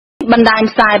បណ្ដាញ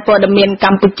ផ្សាយព័ត៌មានក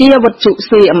ម្ពុជាវត្ថុ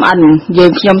CMN យើ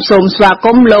ងខ្ញុំសូមស្វាគ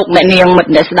មន៍លោកអ្នកនាងមិត្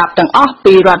តអ្នកស្ដាប់ទាំងអស់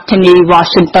ពីរដ្ឋធានី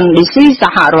Washington DC ស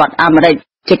ហរដ្ឋអាមេរិក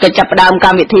ជាកិច្ចចាប់ផ្ដើមក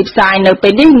ម្មវិធីផ្សាយនៅពេ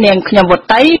លនេះនាងខ្ញុំវ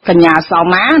តីកញ្ញាសោ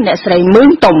មាអ្នកស្រីមឿង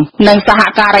ទុំនិងសហ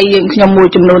ការីយើងខ្ញុំមួយ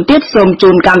ចំនួនទៀតសូមជូ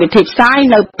នកម្មវិធីផ្សាយ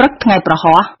នៅព្រឹកថ្ងៃប្រ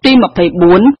ហោះទី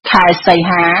24ខែសី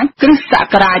ហាគ្រិស្តស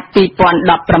ករាជ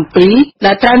2017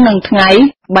ដែលត្រូវនឹងថ្ងៃ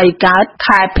3កើត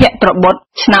ខែភទ្របទ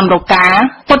ឆ្នាំរកា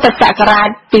ពុទ្ធសករាជ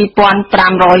2561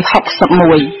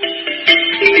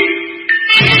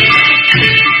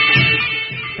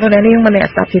នៅនាងម្នាក់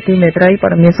ស្ដាប់ជាទីមេត្រីព័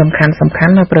ត៌មានសំខា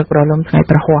ន់នៅព្រឹកព្រលឹមថ្ងៃ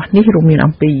ប្រហោះនេះរួមមាន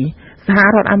អំពីសហ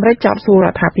រដ្ឋអាមេរិកចោទសួររ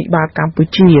ដ្ឋាភិបាលកម្ពុ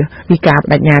ជាពីការប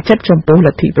ដិញ្ញាចិត្តចំពោះល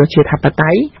ទ្ធិប្រជាធិប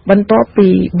តេយ្យបន្ទាប់ពី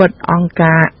បិទអង្គ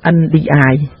ការ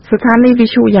NDI ស្ថានីយ៍វិ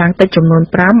ទ្យុយ៉ាងតិចចំនួន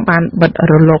5បានបិទ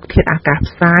រលកធាតុអាកាស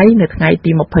ផ្សាយនៅថ្ងៃ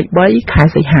ទី23ខែ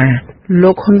សីហា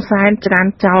លោកហ៊ុនសែនច្រាន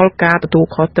ចោលការទទួល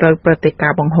ខុសត្រូវព្រឹត្តិកា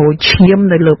រណ៍បង្ហូរឈាម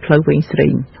នៅលើផ្លូវវែងស្រេ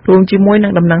ងរួមជាមួយនឹ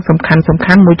ងដំណឹងសំ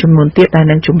ខាន់មួយចំនួនទៀតដែល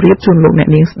នឹងជម្រាបជូនលោកអ្នក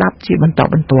នាងស្ដាប់ជាបន្ត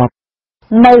បន្ទាប់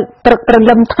នៅព្រឹកព្រ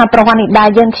លឹមថ្ងៃប្រហ័ននេះដែរ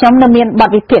យើងខ្ញុំនៅមានបទ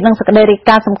វិភាគនិងសេចក្តីរាយ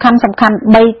ការណ៍សំខាន់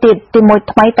3ទៀតទី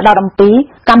1ថ្មីផ្ដោតអំពី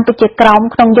កម្ពុជាក្រោម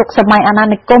ក្នុងយុគសម័យអាណា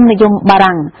និគមនិយមបា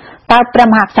រាំងតើព្រះ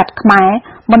មហាក្សត្រខ្មែរ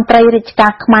មន្ត្រីរាជកា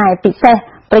រខ្មែរពិសេស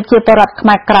ប្រជាពលរដ្ឋខ្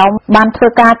មែរក្រោមបានធ្វើ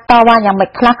ការតវ៉ាយ៉ាងម៉េច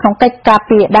ខ្លះក្នុងកិច្ចការ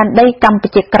ពារដែនដីកម្ពុ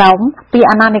ជាក្រោមពី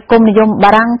អាណានិគមនិយមបា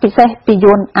រាំងពិសេសពី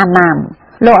យួនអាណាម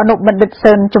លោកអនុបណ្ឌិត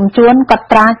សឿនជំជួនកត់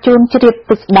ត្រាជូនជ្រាប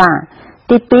ពិស្ដា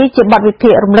ទី2ជាបទវិភា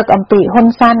គរំលឹកអំពីហ៊ុន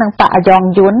សែននិងបកអាយ៉ង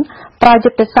យួនប្រយុ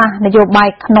ទ្ធសាស្ត្រនយោបាយ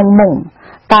ក្នុងមុង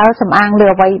តើសំអាងលើ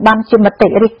អ្វីបានជាមតិ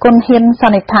រិះគន់ហ៊ានស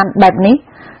ន្និដ្ឋានបែបនេះ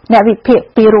អ្នកវិភាគ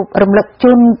ពីរូបរំលឹក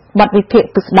ជូនបទវិភាគ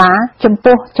ពិស្ដាចំ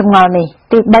ពោះចម្ងល់នេះ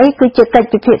ទី3គឺជាកិច្ច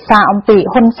ពិភាក្សាអំពី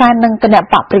ហ៊ុនសែននិងគណៈ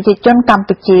បកប្រជាជនកម្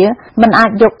ពុជាមិនអាច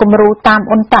យកគំរូតាម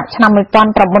អ៊ុនតាក់ឆ្នាំ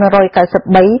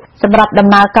1993សម្រាប់ដំ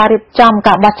ណើរការរៀបចំ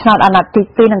ការបោះឆ្នោតអាណត្តិ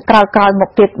ទី2និងក្រោយៗមក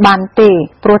ទៀតបានទេ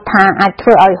ព្រោះថាអាចធ្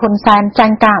វើឲ្យហ៊ុនសែនចា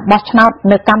ញ់ការបោះឆ្នោត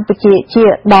នៅកម្ពុជាជា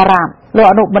ដរាបលោក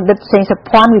អនុបណ្ឌិតសេងសុ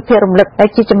ភ័ណ្ឌវិភាគរំលឹកដែល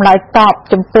ជាចម្លើយតប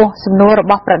ចំពោះសំណួររ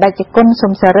បស់ប្រដេជគុណ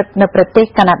សុំសារិទ្ធនៅប្រទេស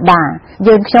កាណាដា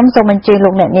យើងខ្ញុំសូមអញ្ជើញលោ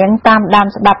កអ្នកនាងតាមដាន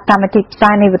ស្ដាប់កម្មវិធីផ្សា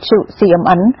យនៃវិទ្យុ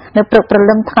CMN នៅព្រឹកព្រ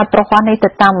លឹមថ្ងៃប្រហ័ននេះទៅ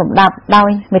តាមលំដាប់ដោយ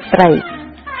មេត្រី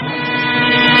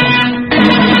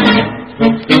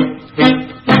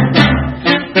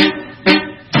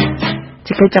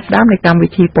ជាកិច្ចចាប់ផ្ដើមនៃកម្មវិ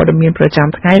ធីព័ត៌មានប្រចាំ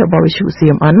ថ្ងៃរបស់វិទ្យុ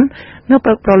CMN នៅព្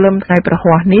រឹកព្រលឹមថ្ងៃប្រ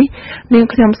ហ័សនេះនាង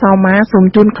ខ្ញុំសោមាសូម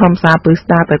ជូនខ្លឹមសារពឹស្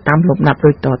ដារទៅតាមលំដាប់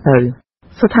ដូចតទៅ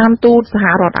ស្ថានទូតសហ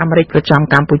រដ្ឋអាមេរិកប្រចាំ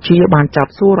កម្ពុជាបានចោទ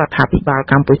សួររដ្ឋាភិបាល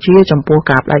កម្ពុជាចំពោះ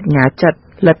ការបដិញ្ញាចិត្ត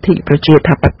លទ្ធិប្រជា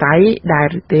ធិបតេយ្យដែល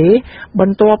ឬទេប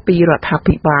ន្ទាប់ពីរដ្ឋា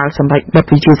ភិបាលសម្រេចបិទ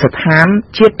វិទ្យាស្ថាន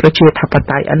ជាតិប្រជាធិប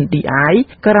តេយ្យ NDI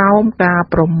ក្រោមការ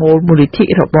ប្រមូលមូលនិធិ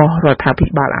របស់រដ្ឋាភិ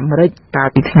បាលអាមេរិកកាល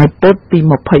ពីថ្ងៃពុធទី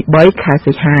23ខែ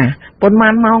សីហាប៉ុន្មា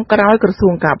នម៉ោងក្រោយក្រសួ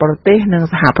ងការបរទេសនិង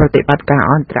សហប្រតិបត្តិការ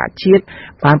អន្តរជាតិ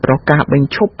បានប្រកាសបញ្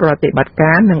ឈប់ប្រតិបត្តិ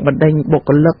ការនិងបណ្តេញបុគ្គ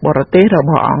លិកបរទេសរប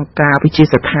ស់អង្គការវិទ្យា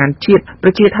ស្ថានជាតិប្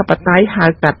រជាធិបតេយ្យហៅ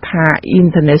កាត់ថា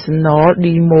International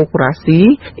Democracy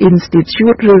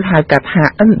Institute ឬហៅកាត់ថា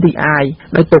NDI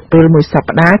ដោយទុកពេលមួយស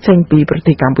ប្តាហ៍ចេញពីប្រ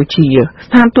ទេសកម្ពុជា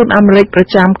ស្ថានទូតអាមេរិកប្រ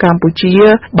ចាំកម្ពុជា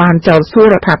បានចោទសួរ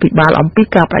រដ្ឋាភិបាលអំពី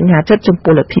ការបដិញ្ញាចិត្តចំ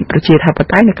ពោះលទ្ធិប្រជាធិប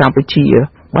តេយ្យនៅកម្ពុជា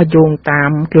បើយោងតា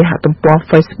មគេហទំព័រ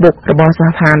Facebook របស់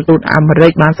ស្ថានទូតអាមេរិ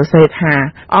កបានសរសេរថា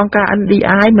អង្គការ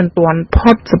NDI មិនទាន់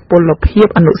ផុតសុពលភាព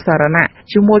អនុស្សរណៈ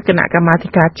ជាមួយគណៈកម្មាធិ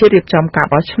ការជាតិរៀបចំការ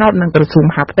បោះឆ្នោតនិងក្រសួង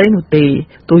មហាផ្ទៃនោះទេ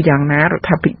ទោះយ៉ាងណារដ្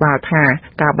ឋាភិបាលថា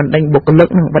ការបណ្តេញបុគ្គលិក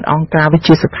និងបិទអង្គការវិទ្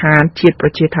យាស្ថានជាតិប្រ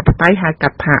ជាធិបតេយ្យហៅកា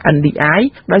ត់ថា NDI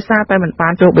ដោយសារតែមិនបា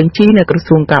នចុះបញ្ជីនៅក្រ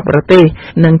សួងការបរទេស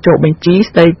និងចុះបញ្ជី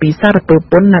ស្ដីពីសារពើ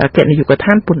ពន្ធនៅអគ្គនាយកដ្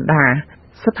ឋានពន្ធដារ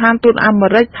ស្ថានទូតអាមេ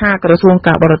រិកថាក្រសួង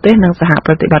ការបរទេសនិងសហ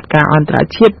ប្រតិបត្តិការអន្តរ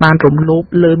ជាតិបានរំលោភ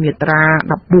លើមាត្រា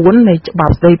14នៃច្បា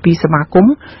ប់ស្ដីពីសមាគម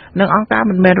និងអង្គការ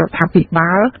មិនមែនរដ្ឋាភិ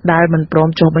បាលដែលមិនព្រម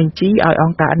ចុះបញ្ជីឲ្យអ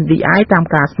ង្គការ NDI តាម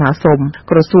ការស្នើសុំ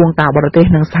ក្រសួងការបរទេស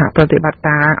និងសហប្រតិបត្តិ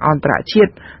ការអន្តរជា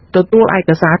តិទទួលឯ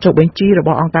កសារចុះបញ្ជីរប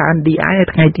ស់អង្គការ NDI នៅ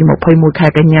ថ្ងៃទី21ខែ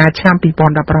កញ្ញាឆ្នាំ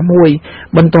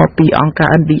2016បន្ទាប់ពីអង្គការ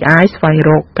NDI ស្វែងរ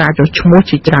កការចុះឈ្មោះ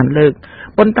ជាច្រើនលើក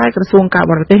ប៉ុន្តែក្រសួងការ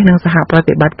បរទេសនិងសហប្រ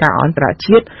តិបត្តិការអន្តរ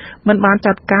ជាតិមិនបាន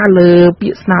ចាត់ការលើពា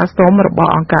ក្យស្នើសុំរប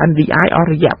ស់អង្គការ NDI អស់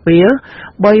រយៈពេល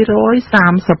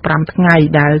335ថ្ងៃ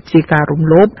ដែលជាការរំ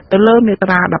លោភទៅលើមាត្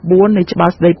រា14នៃច្បា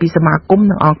ប់ស្ដីពីសមាគម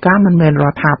និងអង្គការមិនមែនរ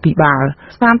ដ្ឋាភិបាល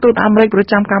ស្ថានទូតអាមេរិកប្រ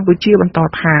ចាំកម្ពុជាបន្ត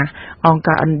ថាអង្គ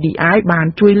ការ NDI បាន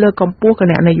ជួយលើកកម្ពស់គ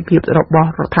ណនេយ្យភាពរបស់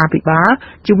រដ្ឋាភិបាល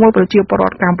ជាមួយប្រជាពលរ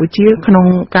ដ្ឋកម្ពុជាក្នុង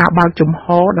ការបើកចំហ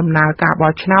ដំណើរការ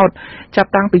បោះឆ្នោតចាប់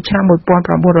តាំងពីឆ្នាំ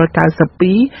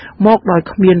1992មកដោយ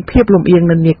គ្មានភាពលំអៀង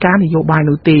និន្នាការនយោបាយ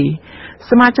នោះទេ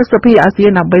សមាជិកសភាអាស៊ា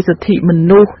នដើម្បីសិទ្ធិម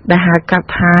នុស្សដែលហៅកាត់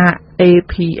ថា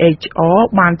APHR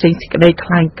បានចេញសេចក្តីថ្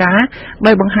លែងការណ៍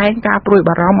ដោយបង្ហាញការព្រួយ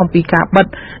បារម្ភអំពីការបិទ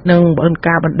និង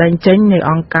ការបណ្តេញចេញនៃ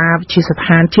អង្គការវិទ្យាស្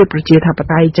ថានជាតិប្រជាធិប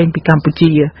តេយ្យចេញពីកម្ពុ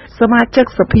ជាសមាជិក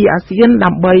សភាអាស៊ានដើ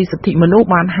ម្បីសិទ្ធិមនុស្ស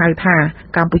បានហៅថា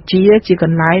កម្ពុជាជាក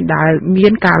ន្លែងដែលមា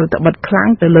នការរឹតបន្តឹងខ្លាំង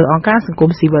ទៅលើអង្គការសង្គម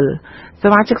ស៊ីវិលស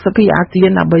មាជិកសភាអាស៊ាន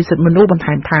ដើម្បីសិទ្ធិមនុស្សបន្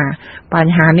ថែមថាប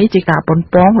ញ្ហានេះជាការប៉ុន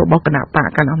ប៉ងរបស់គណៈបក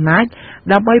កណ្ដាលអំណាច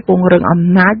ដើម្បីពង្រឹងអំ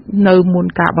ណាចនៅមុន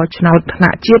ការបោះឆ្នោតថ្នា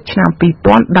ក់ជាតិឆ្នាំ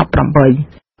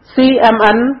2018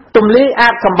 CMN ទម្លាយអា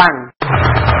តកំបាំង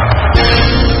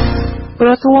ក្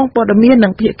រសួងព័ត៌មាននិ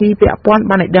ងភាគីពាក់ព័ន្ធ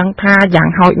បានឲ្យដឹងថាយ៉ាង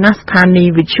ហោចណាស់ស្ថានី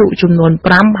យ៍វិទ្យុចំនួន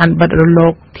5បានបិទរល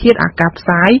កធាតុអាកាសផ្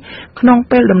សាយក្នុង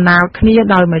ពេលដំណើរគ្នា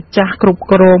ដោយម្ចាស់គ្រប់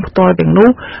គ្រងផ្ទាល់ទាំងនោះ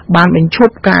បានបញ្ឈ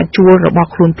ប់ការជួលរបស់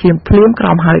ខ្លួនភ្លាមក្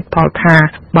រោមហេតុផលថា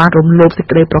បានរំលោភសេច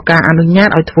ក្តីប្រកាសអនុញ្ញាត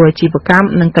ឲ្យធ្វើអាជីវកម្ម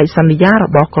និងកិច្ចសន្យារ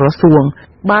បស់ក្រសួង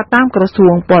បាទតាមក្រសួ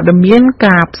ងព័ត៌មាន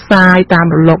ការផ្សាយតាម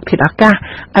រលកធាតុអាកាស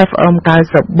FM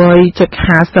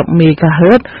 93.50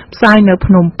 MHz ផ្សាយនៅ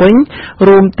ភ្នំពេញ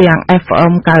រួមទាំង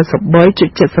FM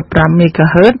 93.75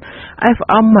 MHz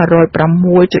FM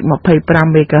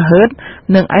 106.25 MHz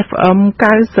និង FM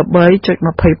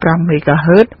 93.25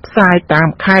 MHz ផ្សាយតាម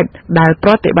ខេត្តដែលប្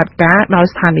រតិបត្តិការដោយ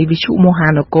ស្ថានីយ៍វិទ្យុមហា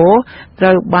នគរត្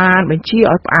រូវបានបញ្ជា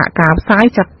ឲ្យផ្អាកការផ្សាយ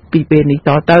ចាប់ពីពេលនេះត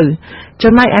ទៅ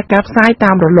ចំណែកឯការផ្សាយ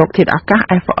តាមរលកធាតុអាកាស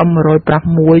FM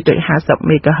 106.50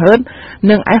 MHz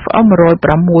និង FM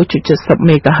 106.70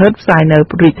 MHz ផ្សាយនៅ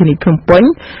រាជធានីភ្នំពេញ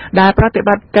ដែលប្រតិប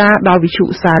ត្តិការដោយវិទ្យុ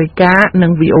សារិកានិ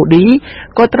ង VOD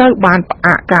ក៏ត្រូវបានផ្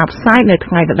អាកការផ្សាយនៅ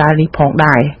ថ្ងៃដដែលនេះផង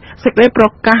ដែរសេចក្តីប្រ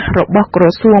កាសរបស់ក្រ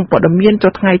សួងព័ត៌មាន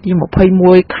ចុះថ្ងៃទី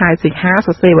21ខែសីហាស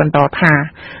រសេរបន្តថា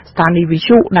ស្ថានីយ៍វិទ្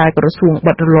យុដែលក្រសួង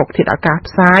បិទរលកធាតុអាកាស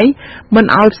ផ្សាយមិន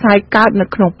ឲ្យផ្សាយកើតនៅ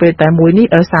ក្នុងពេលតែមួយនេះ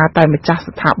ដោយសារតែម្ចាស់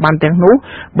ស្ថាប័នទាំងនោះ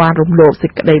បានរំលោភសេ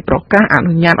ចក្តីប្រកាសអ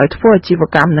នុញ្ញាតឲ្យធ្វើអាជីវ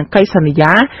កម្មនិងកិច្ចសន្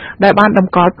យាដែលបានត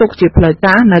ម្កល់ទុកជាផ្លូវ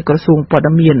ការនៅក្រសួងព័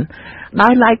ត៌មានដោ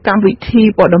យឡែកកម្មវិធី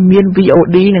ព័ត៌មាន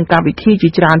VOD និងកម្មវិធីជា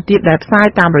ច្រើនទៀតដែលផ្សាយ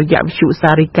តាមរយៈវិទ្យុ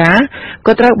សារិកា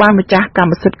ក៏ត្រូវបានម្ចាស់កម្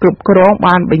មសិទ្ធិគ្រប់គ្រង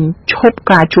បានបញ្ឈប់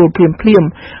ការជួលភ្លាម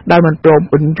ដោយមិនព្រម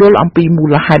ពន្យល់អំពីមូ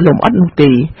លហេតុលម្អិតនោះ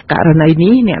ទេករណី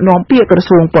នេះអ្នកនាំពាក្យក្រ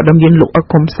សួងព័ត៌មានលោកអ៊ុត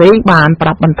ខុមសេងបានប្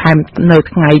រាប់បន្ថែមនៅ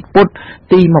ថ្ងៃពុធ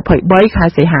ទី23ខែ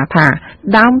សីហាថា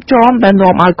ដើមចមដែល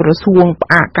នាំឲ្យក្រសួងផ្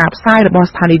អាកការផ្សាយរបស់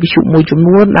ស្ថានីយ៍វិទ្យុមួយចំ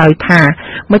នួនដោយថា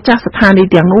ម្ចាស់ស្ថានី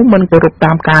យ៍ទាំងនោះមិនគោរព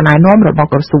តាមការណែនាំរបស់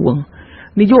ក្រសួង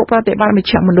នាយកប្រតិបត្តិមជ្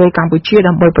ឈមណ្ឌលកម្ពុជា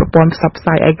ដើម្បីប្រព័ន្ធផ្សព្វផ្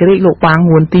សាយឯករាជ្យលោកប៉ាង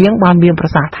ងួនទៀងបានមានប្រ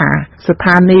សាសន៍ថាស្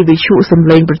ថានីយ៍វិទ្យុសំ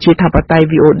ឡេងប្រជាធិបតេយ្យ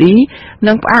VOD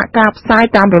នឹងផ្អាកការផ្សាយ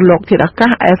តាមរលកធាតុអាកា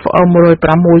ស FM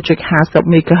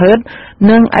 106.50 MHz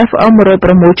និង FM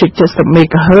 106.70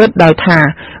 MHz ដោយថា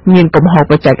មានកំហុស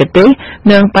បច្ចេកទេស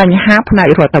និងបញ្ហាផ្នែក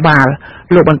រដ្ឋបាល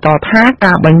លោកបន្តថា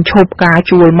ការបញ្ឈប់ការ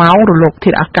ជួលម៉ោងរលកធា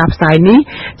តុអាកាសផ្សាយនេះ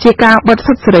ជាការបិទ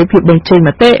សិទ្ធិសេរីភាពបញ្ចេញម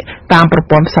តិតាមប្រ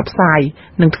ព័ន្ធផ្សព្វផ្សាយ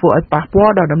និងធ្វើឲ្យប៉ះពា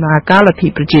ល់ដល់ដំណើរការលទ្ធិ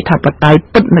ប្រជាធិបតេយ្យ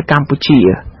ពិតនៅកម្ពុជា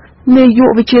នាយក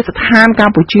វិទ្យាស្ថានក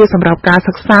ម្ពុជាសម្រាប់ការ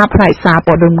សិក្សាផ្នែកសារ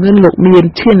ព័ត៌មានលោកមាន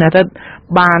ឈិនរិទ្ធ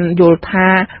បានយល់ថា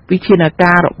វិធាន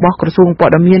ការរបស់ក្រសួងព័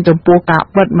ត៌មានចំពោះការ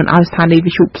បិទមិនឲ្យស្ថានីយ៍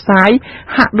វិទ្យុផ្សាយ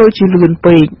ហាក់ដូចជាលឿន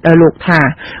ពេកដោយលោកថា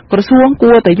ក្រសួង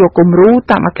គួរតែយកគំរូ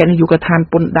តាមអគ្គនាយកដ្ឋាន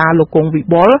ពន្ធដារលោកគង់វិ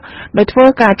បុលដោយធ្វើ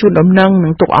ការជូនដំណឹងនិ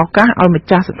ងទុកឱកាសឲ្យម្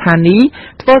ចាស់ស្ថានីយ៍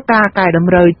ធ្វើការកែត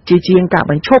ម្រូវជាជាងការ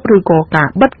បញ្ឈប់ឬក៏ការ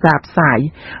បិទការផ្សាយ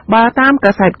បើតាម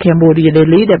កាសែត Cambodia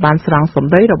Daily ដែលបានស្រង់ស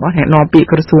ម្ដីរបស់អ្នកនាំពាក្យ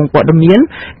ក្រសួងព័ត៌មាន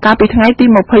កាលពីថ្ងៃទី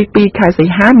22ខែសី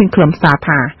ហាមានខ្លឹមសារ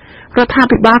ថារដ្ឋា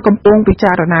ភិបាលកំពុងពិ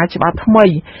ចារណាច្បាប់ថ្មី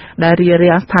ដែលរា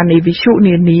រាំងស្ថានីយ៍វិទ្យុ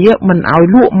នានាមិនឲ្យ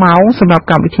លក់ម៉ោងសម្រាប់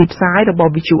កម្មវិធីផ្សាយរប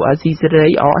ស់វិទ្យុអាស៊ីសេរី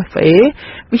RFA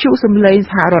វិទ្យុសំឡេង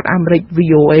សហរដ្ឋអាមេរិក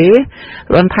VOA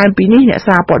បន្ថែមពីនេះអ្នក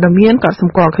សារព័ត៌មានក៏ស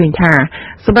ម្គាល់ឃើញថា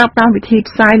សម្រាប់កម្មវិធី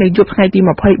ផ្សាយនៅយប់ថ្ងៃទី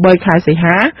23ខែសី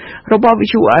ហារបស់វិ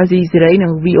ទ្យុអាស៊ីសេរីនិ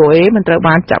ង VOA មិនត្រូវ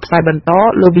បានចាក់ផ្សាយបន្ត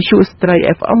លើវិទ្យុស្ត្រី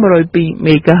FM 102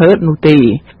 MHz នោះទេ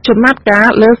ចំណាត់ការ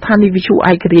លើស្ថានីយ៍វិទ្យុ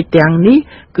ឯករាជ្យទាំងនេះ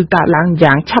គឺកើតឡើង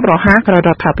យ៉ាងឆាប់រហ័សក្រោយរ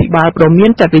ដ្ឋាភិបាលព្រមមា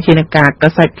នចាត់វិធានការកា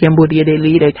សែត Cambodia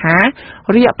Daily ដោយថា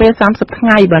រយៈពេល30ថ្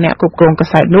ងៃបើអ្នកគ្រប់គ្រងកា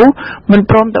សែតនោះមិន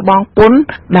ព្រមទៅបង់ពន្ធ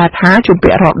ដែលថាជំពា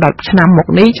ក់រាប់10ឆ្នាំមក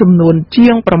នេះចំនួនជា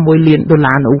ង$6 លាន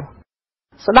នោះ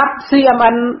ស្ដាប់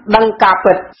CMN ដឹងការ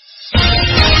ពិត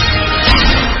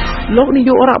លោកនាយ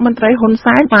ករដ្ឋមន្ត្រីហ៊ុន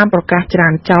សែនបានប្រកាសច្រា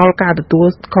នចោលការទទួល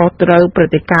ខុសត្រូវព្រឹ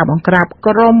ត្តិការណ៍បង្ក្រាប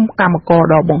ក្រុមកម្មករ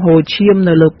ដកបង្ហូរឈាម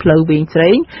នៅលើផ្លូវវែងស្រេ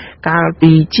ងកាល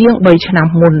ពីជាង3ឆ្នាំ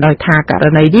មុនដោយថាករ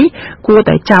ណីនេះគួរ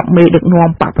តែចាប់មេដឹកនាំ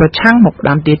បកប្រឆាំងមកផ្ដ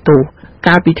ន្ទាទោស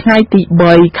កាលពីថ្ងៃទី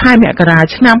3ខែមករា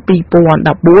ឆ្នាំ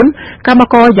2014កម្ម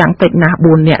ករយ៉ាងតិចណាស់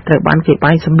4នាក់ត្រូវបានគេ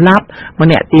បាញ់សម្លាប់ម្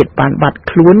នាក់ទៀតបានបាត់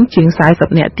ខ្លួនជាង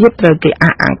40នាក់ទៀតត្រូវគេ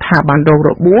អះអាងថាបានរង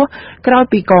របួសក្រោយ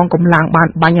ពីកងកម្លាំងបាន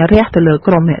បាញ់រះទៅលើ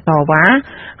ក្រុមអ្នកតវ៉ា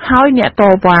ហើយអ្នកត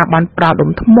វ៉ាបានប្រើដុំ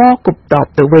ថ្មគប់តប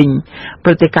ទៅវិញព្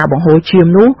រឹត្តិការណ៍បង្ហូរឈាម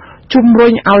នោះជំរុ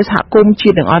ញឲ្យសហគមន៍ជា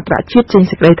តិនិងអន្តរជាតិចេញ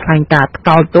សេចក្តីថ្លែងការណ៍ថ្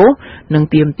កោលទោសនិង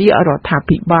ទាមទារឲ្យរដ្ឋា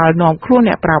ភិបាលនាំខ្លួន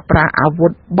អ្នកប្រើប្រាស់អាវុ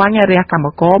ធបាញ់រះកម្ម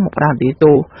ករមកផ្ដន្ទា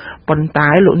ទោសប៉ុន្តែ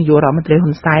លោកនាយករដ្ឋមន្ត្រី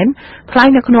ហ៊ុនសែនថ្លែង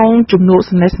នៅក្នុងជំនួប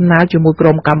សន្និសីទជាមួយក្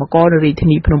រុមកម្មករនៅរាជធា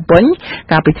នីភ្នំពេញ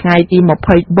កាលពីថ្ងៃទី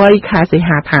23ខែសី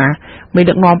ហាថាមាន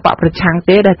ដឹកនាំបកប្រឆាំង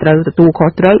ទេដែលត្រូវទទួលខុស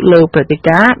ត្រូវលើព្រឹត្តិ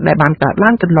ការណ៍ដែលបានកើតឡើ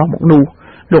ងកន្លងមកនោះ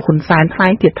លោកហ៊ុនសែនថ្លែ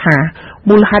ងទៀតថា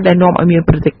មូលហេតុដែលនាំឲ្យមាន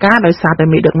ព្រឹត្តិការណ៍ដោយសារតែ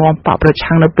មានដឹកនាំបកប្រ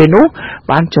ឆាំងនៅពេលនោះ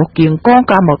បានចុះគៀងកង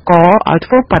កម្មករឲ្យ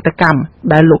ធ្វើបាតកម្ម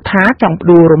ដែលលោកថាចង់ផ្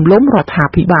ដួលរំលំរដ្ឋា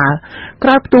ភិបាលក្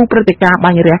រោយផ្ទុះព្រឹត្តិការណ៍បា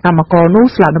ញ់រះកម្មករនោះ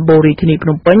ស្លាកដំបូងរាជធានីភ្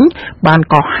នំពេញបាន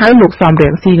កោះហៅលោកសំរ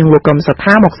ងស៊ីនិងលោកកឹមសុ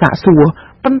ខាមកសាកសួរ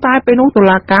ប៉ុន្តែពេលនោះតុ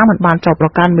លាការមិនបានចោទប្រ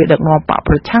កាន់មេដឹកនាំបក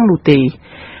ប្រឆាំងនោះទេ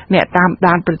អ្នកតាម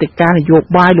ដានព្រឹត្តិការណ៍នយោ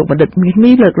បាយលោកបណ្ឌិតមាស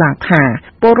នេះលើកឡើងថា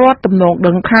ពលរដ្ឋទំនង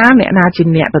ដឹងថាអ្នកណាជា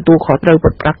អ្នកទទួលខុសត្រូវពិ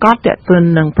តប្រាកដទាក់ទង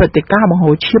នឹងព្រឹត្តិការណ៍បង្ហូ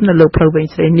រឈាមនៅលើផ្លូវវែង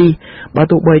ស្រេងនេះបើ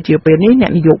ទោះបីជាពេលនេះអ្ន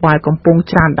កនយោបាយកំពុង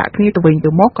ច្រានដាក់គ្នាទៅវិញទៅ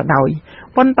មកក៏ដោយ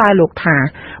ប៉ុន្តែលោកថា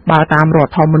បើតាមរដ្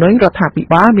ឋធម្មនុញ្ញរដ្ឋាភិ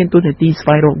បាលមានតួនាទីស្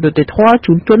វែងរកយុត្តិធម៌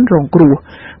ជូនជនរងគ្រោះ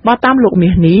បើតាមលោកមា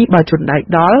សនេះបើជនដៃ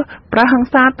ដល់ប្រើហិង្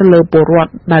សាទៅលើពលរដ្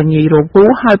ឋដែលងាយរងគ្រោះ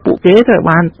ហើយពួកគេត្រូវ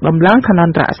បានដំឡើងឋាន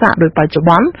ន្តរស័ក្តិដោយបច្ចុប្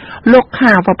បន្នលោក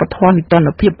ថាវប្បធម៌នីតិរ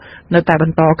ដ្ឋភាពនៅតែប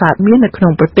ន្តកើតមាននៅក្នុ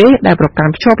ងប្រទេសដែលប្រកា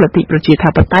ន់ខ្ជាប់លទ្ធិប្រជាធិ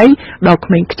បតេយ្យដ៏ក្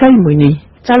មេងខ្ចីមួយនេះ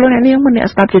ចាលោកអ្នកនាងមនៈ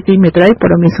ស្ដាប់ជាទីមេត្រីព័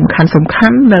ត៌មានសំខា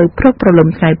ន់នៅព្រឹកព្រលឹម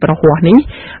ថ្ងៃប្រហ័សនេះ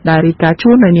ដែលរាយការណ៍ជូ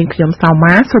ននៅនាងខ្ញុំសៅ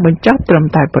ម៉ាសូមបញ្ចប់ត្រឹម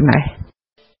តែប៉ុណ្ណេះ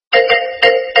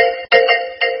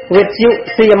វិទ្យុ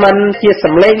CMN ជាស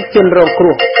ម្លេងជនរងគ្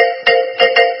រោះ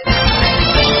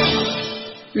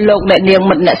លោកអ្នកនាង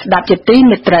មិត្តអ្នកស្ដាប់ជាទី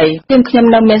មេត្រីយើងខ្ញុំ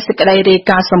នៅមានសេចក្តីរាយ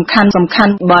ការណ៍សំខាន់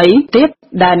3ទៀត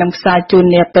ដែលនឹងផ្សាយជូន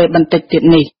នាពេលបន្តិចទៀត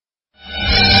នេះ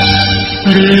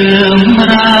រឿង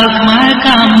រ៉ាវខ្មែរក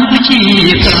ម្ពុជា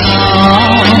ក្រ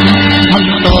មិន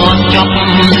តន់ចប់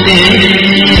ទេ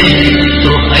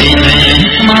ទោះអីដែល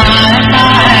ខ្មែរតែ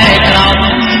ក្រំ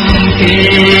គេ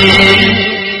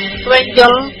ស្វែងយ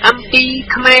ល់អំពី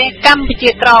ខ្មែរកម្ពុ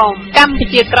ជាក្រសាមគ្គី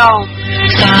មកត្រង់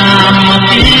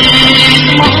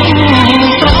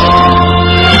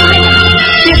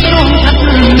ជាទ្រង់ថា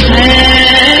ថែ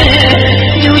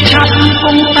យូរឆាប់គ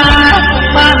ង់តា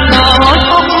បានដល់អ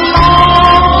ស់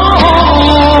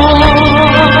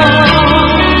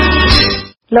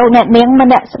លោកអ្នកនាងម្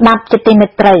នាក់ស្ដាប់ជាទីមេ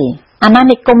ត្រីអាណា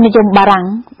និគមនិយមបារាំង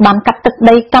បានកាត់ទឹក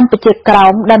ដីកម្ពុជាក្រោ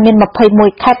មដែលមាន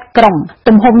21ខេត្តក្រុង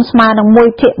ទំហំស្មើនឹង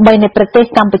 1/3 នៃប្រទេស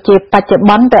កម្ពុជាបច្ចុប្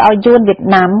បន្នទៅឲ្យយួនវៀត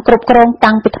ណាមគ្រប់គ្រង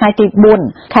តាំងពីថ្ងៃទី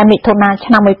4ខែមិថុនា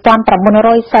ឆ្នាំ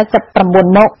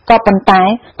1949មកក៏ប៉ុន្តែ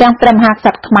ទាំងព្រះមហាក្ស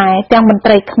ត្រខ្មែរទាំងមន្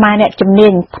ត្រីខ្មែរអ្នកជំនា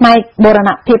ញផ្នែកបូរណ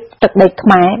ភាពទឹកដីខ្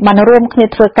មែរបានរួមគ្នា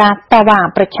ធ្វើការតវ៉ា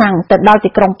ប្រឆាំងទៅដល់ទី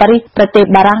ក្រុងប៉ារីសប្រទេស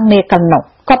បារាំងនាកាលនោះ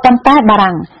ក៏ប៉ុន្តែបា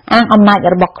រាំងអាងអំណាច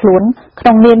របស់ខ្លួនក្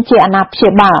នុងនាមជាអាណាព្យា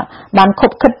បាលបានខົ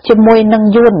ບខិតជាមួយនឹង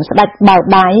យួនស្ដេចបាវ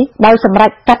ដៃដោយសម្រេ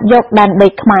ចកាត់យកដែនដី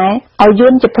ខ្មែរឲ្យយួ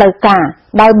នជាផ្លូវការ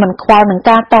ដោយមិនខ្វល់នឹង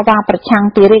ការតវ៉ាប្រឆាំង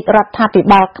ពីរាជរដ្ឋាភិ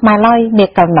បាលខ្មែរឡើយនា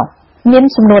កាលនោះមាន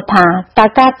សំណួរថាតើ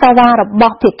ការតវ៉ារប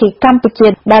ស់ភាគីកម្ពុជា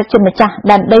ដែលជាម្ចាស់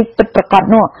ដែនដីពិតប្រាកដ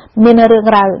នោះមានរឿង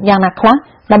រ៉ាវយ៉ាងណាខ្លះ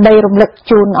ដើម្បីរំលឹក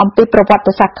ជូនអំពីប្រវត្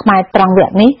តិសាស្ត្រខ្មែរត្រង់វ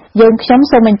គ្គនេះយើងខ្ញុំ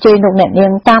សូមអញ្ជើញលោកអ្នកនា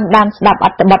ងតាមដានស្ដាប់អ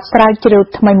ត្ថបទស្រាវជ្រាវ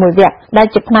ថ្មីមួយវគ្គដែល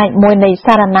ជាផ្នែកមួយនៃ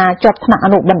សារណាជាប់ថ្នាក់អ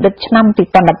នុបណ្ឌិតឆ្នាំ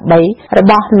2013រ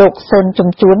បស់លោកសឿនជំ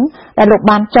ជួនដែលលោក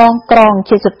បានចងក្រង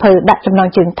ជាសៀវភៅដាក់ចំណង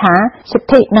ជើងថាសិទ្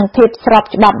ធិនិងភាពស្រប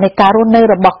ច្បាប់នៃការរស់នៅ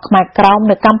របស់ខ្មែរក្រោម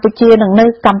នៅកម្ពុជានិងនៅ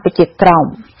កម្ពុជាក្រោម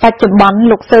បច្ចុប្បន្ន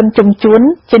លោកសឿនជំជួន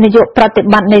ជានាយកប្រតិ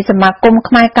បត្តិនៃសមាគម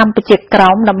ខ្មែរកម្ពុជាក្រោ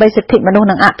មដើម្បីសិទ្ធិមនុស្ស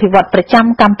និងអភិវឌ្ឍប្រចាំ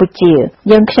កម្ពុជា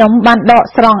យើងខ្ញុំបានដក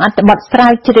ស្រង់អត្ថបទស្រា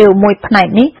វជ្រាវមួយផ្នែក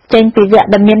នេះចេញពីវគ្គ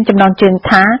ដែលមានចំណងជើង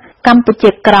ថាកម្ពុជា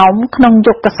ក្រោមក្នុង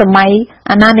យុគសម័យ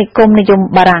អាណានិគមនិយម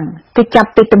បារាំងគឺចាប់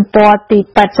ពីទំព័រទី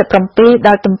87ដ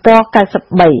ល់ទំព័រ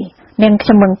93នាងខ្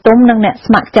ញុំមឹងទុំនិងអ្នក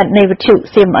ស្ម័គ្រចិត្តនៃវិទ្យុ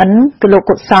CMN គឺលោក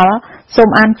កុសលសូម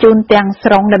អានជូនទាំង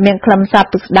ស្រុងដែលមានខ្លឹមសារ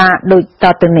ពិស្ដារដូចត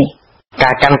ទៅនេះ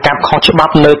ការកាន់កាប់ខុសច្បា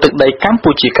ប់នៅទឹកដីកម្ពុ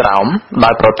ជាក្រោមដោ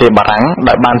យប្រទេសបារាំង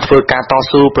ដែលបានធ្វើការត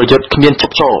ស៊ូប្រយុទ្ធគ្មានឈ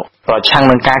ប់ឈរប្រឆាំង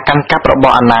នឹងការកាន់កាប់រប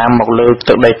ស់អាណាមកលើ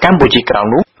ទឹកដីកម្ពុជាក្រោម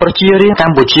នោះប្រជារាស្ត្រក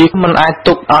ម្ពុជាមិនអាច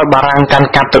ទុកឲ្យបារាំងកាន់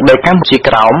កាប់ទឹកដីកម្ពុជា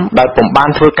ក្រោមដោយពុំបាន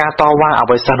ធ្វើការតវ៉ាអ្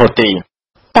វីសោះនោះទេ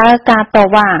តើការត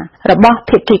វ៉ារបស់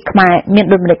ភាគីខ្មែរមាន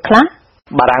ដូចម្តេចខ្លះ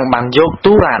បារាំងបានយក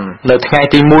ទូរ៉ាននៅថ្ងៃ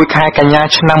ទី1ខែកញ្ញា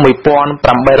ឆ្នាំ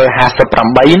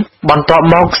1858បន្ទាប់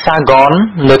មកសាហ្គន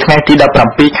នៅថ្ងៃទី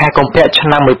17ខែកុម្ភៈឆ្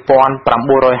នាំ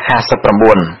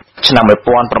1959ឆ្នាំ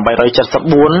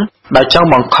1874ដោយចង់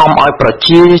បង្ខំឲ្យប្រ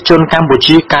ជាជនកម្ពុ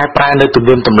ជាកែប្រែនៅទំ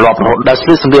នៀមទម្លាប់រហូតដល់ស្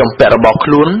លៀកសម្លៀកបំពាក់របស់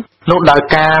ខ្លួននោះដោយ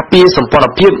ការពារសម្ព័ន្ធ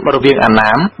ភាពរវាងអា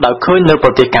ណាមដោយឃើញនៅប្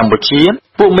រទេសកម្ពុជា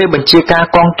ពួកមេបញ្ជាការ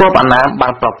កងទ័ពអាណាមបា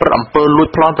នប្រព្រឹត្តអំពើលួច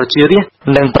ប្លន់ប្រជារាស្ត្រ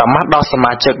និងប្រមាថដល់ស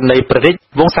មាជិកនៃព្រះរាជ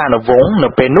វង្សានុវង្សនៅ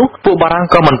ពេលនោះពួកបារាំង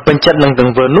ក៏មិនពេញចិត្តនឹងទ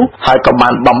ង្វើនោះហើយក៏បា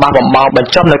នបំបះបំបោរប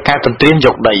ញ្ចប់នៅការទន្ទ្រានយ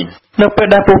កដីនៅពេល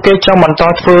ដែលពួកគេចង់បន្ត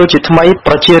ធ្វើជាថ្មី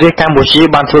ប្រជារាស្ត្រកម្ពុជា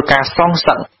បានធ្វើការសង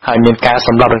សឹកហើយមានការស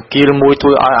ម្លាប់រង្គាលមួយធ្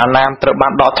វើឲ្យអាណាមត្រូវបា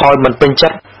នដកថយមិនពេញចិ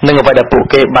ត្តនឹងអ្វីដែលពួក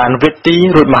គេបានវិទី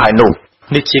រួចមកហើយនោះ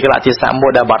នេះជាកលៈទេសៈមួ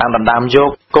យដែលបារាំងដណ្ដើមយក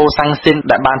កូសាំងស៊ីន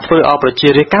ដែលបានធ្វើឲ្យប្រជា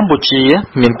រាស្ត្រកម្ពុជា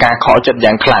មានការខកចិត្ត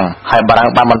យ៉ាងខ្លាំងហើយបារាំង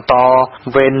បានបន្ត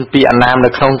វេនពីអាណាមនៅ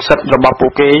ក្នុងសិទ្ធិរបស់ពួ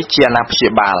កគេជាអាណាព្យា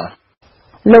បាល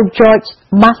លោក George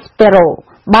Maspero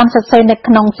បានសរសេរនៅ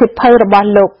ក្នុងសៀវភៅរបស់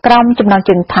លោកក្រោមចំណង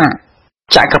ជើងថា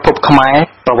ចក្រភពខ្មែរ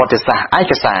ប្រវត្តិសាស្ត្រឯ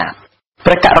កសារ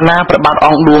ព្រះករុណាព្រះបាទអ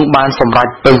ង្គឌួងបានសម្រេច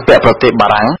ពឹងពាក់ប្រទេសបា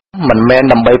រាំងមិនមែន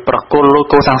ដើម្បីប្រគល់លោក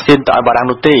កូសាំងស៊ីនទៅឲ្យបារាំង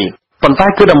នោះទេប៉ុន្តែ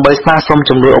គឺដើម្បីស្នើសុំ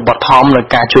ជំនួយឧបត្ថម្ភនិង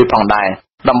ការជួយផងដែរ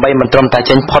ដើម្បីមិនត្រឹមតែ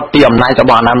ចេញផុតពីអំណាចរ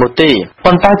បស់អាណាមនោះទេ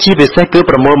ប៉ុន្តែជាពិសេសគឺ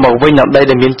ប្រមូលមកវិញនៅដី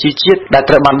ដែលមានជីជាតិដែល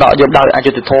ត្រូវបានដកយកដោយអ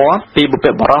យុត្តិធម៌ពីបុ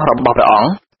ព្វបុរសរបស់ព្រះអង្គ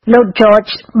លោក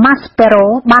George Maspero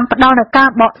បានផ្ដល់នូវការ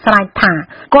បកស្រាយថា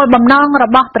គោលបំណងរ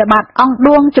បស់ព្រះបាទអង្គ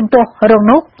ឌួងចំពោះរឿង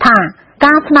នោះថា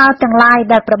ការស្នើទាំងឡាយ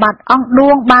ដែលព្រះបាទអង្គឌួ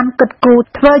ងបានគិតគូរ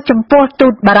ធ្វើចំពោះទូ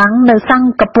តបារាំងនៅសិង្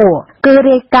ហបុរីគឺ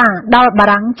រាយការណ៍ដល់បា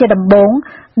រាំងជាដំបូង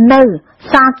នៅ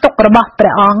សារទុករបស់ព្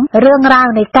រះអង្គរឿងរ៉ាវ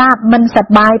នៃការមិនស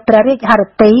ប្បាយព្រះរាជហឫ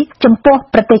ទ័យចំពោះ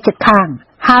ប្រទេសជិតខាង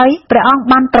ហើយព្រះអង្គ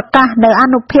បានប្រកាសនៅអា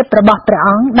នុភាពរបស់ព្រះអ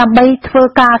ង្គដើម្បីធ្វើ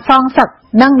ការសងសឹក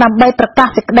និងដើម្បីប្រកាស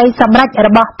សេចក្តីសម្រេចរ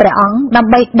បស់ព្រះអង្គដើ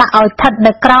ម្បីដាក់ឲ្យស្ថិត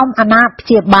នៅក្រោមអាណាព្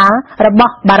យាបាលរប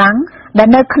ស់បារាំងដែល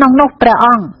នៅក្នុងនោះព្រះអ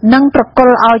ង្គនឹងប្រគ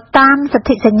ល់ឲ្យតាមសន្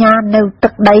ធិសញ្ញានៅទឹ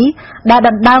កដីដែលដ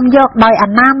ណ្ដើមយកដោយអា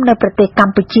ណាមនៅប្រទេសក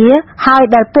ម្ពុជាហើយ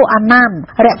ដែលពួកអាណាម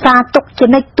រក្សាទុកជា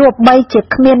និច្ចទោះបីជា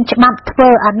គ្មានច្បាប់ធ្វើ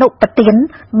អនុប្រទាន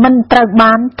មិនត្រូវ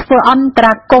បានធ្វើអន្ត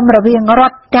រាគមន៍រវាងរ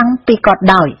ដ្ឋទាំងពីរក៏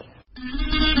ដោយ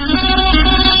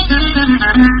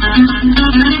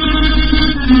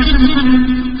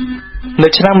នៅ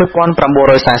ឆ្នាំ1948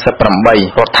រ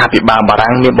ដ្ឋាភិបាលបា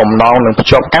រាំងមានបំណងនឹងភ្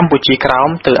ជាប់កម្ពុជាក្រោម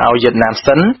ទៅឲ្យវៀតណាម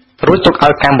សិនរួចទុកឲ្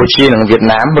យកម្ពុជានិងវៀត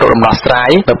ណាមរកដំណោះស្រា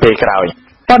យនៅពេលក្រោយ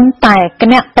ប៉ុន្តែគ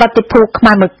ណៈប្រតិភូខ្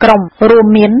មែរមួយក្រុមរួម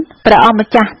មានព្រះអង្គម្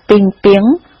ចាស់ពីងពីង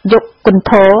យុគគុន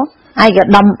ធរឯកឧត្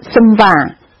តមស៊ឹមវ៉ា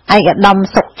ឯកឧត្តម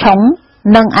សុកឆុង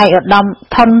និងឯកឧត្តម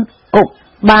ថុនអុក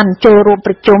បានចូលរួម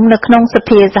ប្រជុំនៅក្នុងស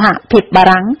ភាសហភាពបា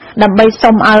រាំងដើម្បី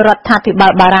សុំឲ្យរដ្ឋាភិបា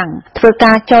លបារាំងធ្វើ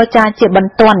ការចរចាជាប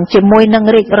ន្ទាន់ជាមួយនឹង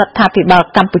រាជរដ្ឋាភិបាល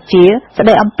កម្ពុជាស្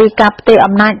ដីអំពីការផ្ទេរ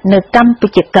អំណាចនៅកម្ពុ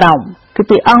ជាក្រោមគឺ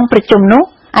ពីអង្គប្រជុំនោះ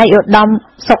ឯកឧត្តម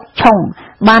សុកឆុង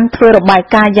បានធ្វើរបាយ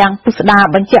ការណ៍យ៉ាងពិស្ដារ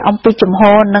បញ្ជាក់អំពីជំហ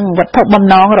រនិងវត្ថុបំ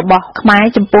ណងរបស់ខ្មែរ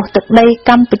ចំពោះទឹកដី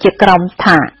កម្ពុជាក្រោម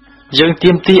ថាយើង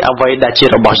ទាមទារអ្វីដែលជា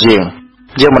របស់យើង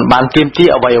មិនបានទាមទារ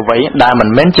អ្វីដែលមិន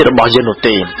មែនជារបស់យើងនោះ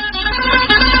ទេ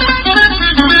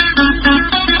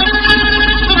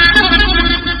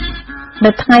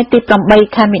នៅថ្ងៃទី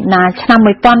8ខែមិនិនាឆ្នាំ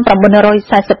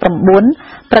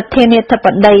1949ប្រធានាធិប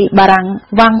តីបារាំង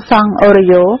វ៉ាងសង់អូរ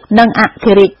យ៉ូនិងអ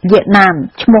ធិរាជវៀតណាម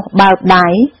ឈ្មោះបាវដៃ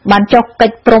បានចុះកិ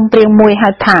ច្ចព្រមព្រៀងមួយហៅ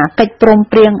ថាកិច្ចព្រម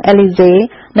ព្រៀងអេលីសេ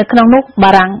នៅក្នុងនោះ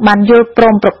បារាំងបានយល់ព្រ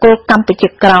មប្រគល់កម្ពុជា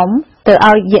ក្រោមទៅ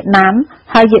ឲ្យវៀតណាម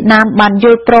ហើយវៀតណាមបានយ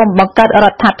ល់ព្រមបង្កើតរ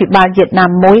ដ្ឋាភិបាលវៀតណា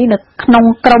មមួយនៅក្នុង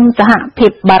ក្រមសហភា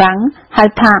ពបារាំងហៅ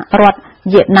ថារដ្ឋ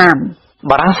វៀតណាម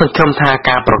បារាំងសង្ឃឹមថា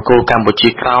ការប្រគល់កម្ពុជា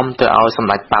ក្រោមទៅឲ្យសម្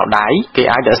ដេចប៉ាវដៃគេ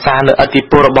អាចរក្សានូវឥទ្ធិ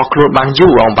ពលរបស់ខ្លួនបានយូ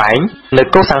រអង្វែងនៅ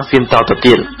កូសាំងស៊ីនតទៅ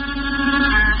ទៀត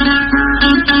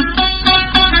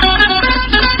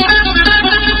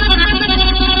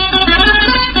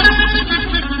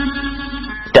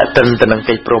តែទិនទៅនឹង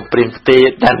កិច្ចព្រមព្រៀងផ្ទេរ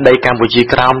ដែនដីកម្ពុជា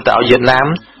ក្រោមទៅឲ្យវៀតណាម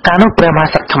កាលនោះព្រះមហា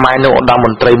ក្សត្រខ្មែរនិងឧត្តមម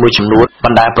ន្ត្រីមួយចំនួនបា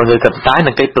នដែលប្រងើយកត្តា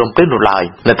នឹងកិច្ចព្រមព្រៀងនោះឡើយ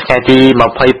នៅថ្ងៃទី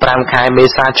25ខែមេ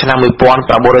សាឆ្នាំ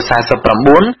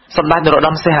1949សម្ដេចនរោត្ត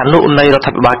មសីហនុនៃរដ្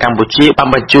ឋាភិបាលកម្ពុជាបាន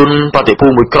បញ្ជូនប្រតិភូ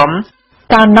មួយក្រុម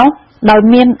កាលនោះដោយ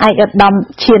មានឯកឧត្តម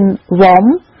ឈៀនវ៉ម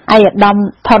ឯកឧត្តម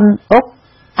ថុនអុក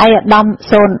ឯកឧត្តម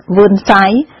សូនវឿនសា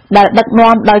យដែលដឹក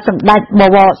នាំដោយសម្ដេចប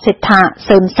វរសេដ្ឋា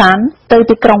សឺនសានទៅ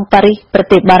ទីក្រុងប៉ារីសប្រ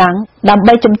ទេសបារាំងដើម្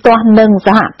បីជំទាស់នឹងស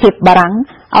ហភាពបារាំង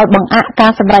ឲ្យបង្អាក់កា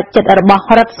រសម្រេចចិត្តរបស់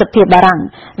រដ្ឋសភាបារាំង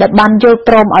ដែលបានយល់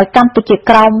ព្រមឲ្យកម្ពុជា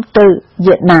ក្រោមទៅ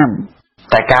វៀតណាម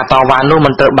តែការតវ៉ានោះមិ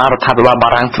នត្រូវបានរដ្ឋាភិបាលបា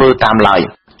រាំងធ្វើតាមឡើយ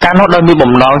ការនោះដោយមាន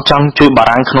បំណងចង់ជួយបា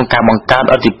រាំងក្នុងការបង្កើត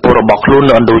ឥទ្ធិពលរបស់ខ្លួន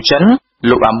នៅឥណ្ឌូចិន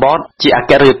លោកអាំបតជាអគ្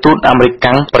គរដ្ឋទូតអាមេរិក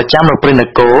ប្រចាំនៅព្រៃន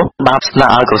គរបានស្នើ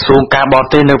ឲ្យក្រសួងការបរ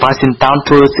ទេសនៅ Washington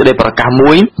ធ្វើសេចក្តីប្រកាស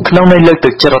មួយក្នុងន័យលើកទឹ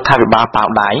កចិត្តរដ្ឋាភិបាលប៉ាវ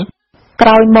ដៃក្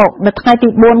រោយមកនៅថ្ងៃទី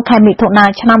4ខែមិថុនា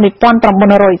ឆ្នាំ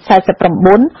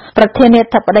1949ប្រធានា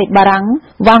ធិបតីបារាំង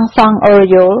វ៉ាងសង់អូរ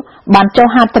យ៉ូលបានចុះ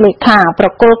ហត្ថលេខាប្រ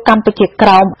គល់កម្ពុជាក្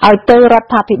រោមឲ្យទៅរ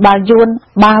ដ្ឋាភិបាលយួន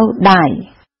បាវដៃ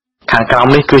ខាងក្រោម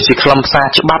នេះគឺជាខ្លឹមសារ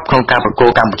ច្បាប់ក្នុងការប្រគ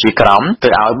ល់កម្ពុជាក្រោមទៅ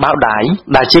ឲ្យបាវដៃ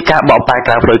ដែលជាការបកប្រែ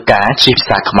ក្រៅផ្លូវការជាភា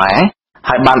សាខ្មែរ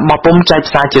ហើយបានបោះពុម្ពចែក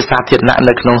ផ្សាយជាសាធារណៈ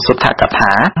នៅក្នុងសុទ្ធក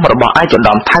ថារបស់ឯកឧត្ត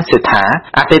មថៃសេដ្ឋា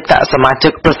អតីតសមាជិ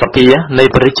កប្រសិទ្ធិនៃ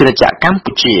ប្រជាជនជាតិកម្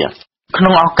ពុជាក្នុ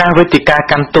ងឱកាសវេទិកា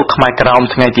កាន់ទុកខ្មែរក្រោម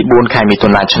ថ្ងៃទី4ខែមិថុ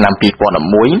នាឆ្នាំ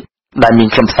2011ដែលមាន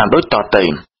ខ្លឹមសារដូចតទៅ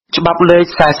ច្បាប់លេខ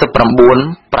49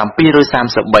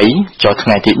 733ចុះថ្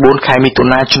ងៃទី4ខែមិថុ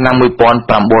នាឆ្នាំ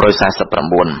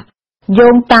1949យោ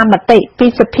ងតាមមតិពី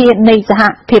សភានៃសហ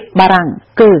ភាពបារាំង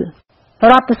គឺ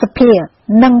រដ្ឋសភា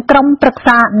និងក្រុមប្រឹក្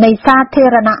សានៃសាធា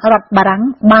រណរដ្ឋបារាំង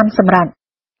បានសម្រេច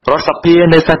រដ្ឋសភា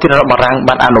នៃសាធារណរដ្ឋបារាំង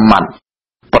បានអនុម័ត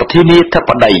ប្រធានាធិប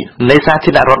តីនៃសា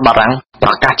ធារណរដ្ឋបារាំងប្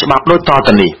រកាសច្បាប់ដូចត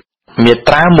ទៅនេះមា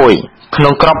ត្រា1ក្នុ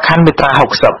ងក្របខ័ណ្ឌមាត្រា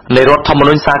60នៃរដ្ឋធម្ម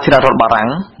នុញ្ញសាធារណរដ្ឋបារាំង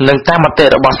និងតាមមតិ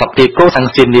របស់សភាកូសាំង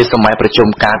ស៊ីននាសម័យប្រជុំ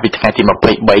កាលពីថ្ងៃទី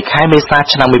23ខែមេសា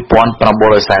ឆ្នាំ1949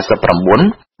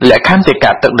លក្ខន្តិ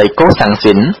កៈទឹកដីកូសាំង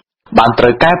ស៊ីនបានត្រូ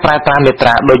វកែប្រែតាមមាត្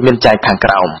រាដូចមានចែងខាង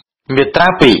ក្រោមមាត្រា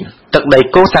2ទឹកដី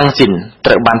កូសាំងស៊ីន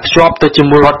ត្រូវបានភ្ជាប់ទៅជា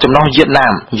មួយរដ្ឋចំណុះវៀតណា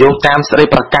មយោងតាមសេចក្តី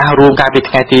ប្រកាសរួមកាលពី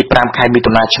ថ្ងៃទី5ខែមិ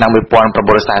ថុនាឆ្នាំ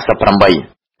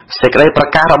1948សេចក្តីប្រ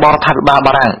កាសរបស់រដ្ឋាភិបាល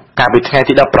បារាំងកាលពីថ្ងៃ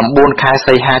ទី19ខែ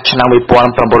សីហាឆ្នាំ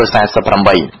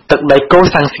1948ទឹកដីកូ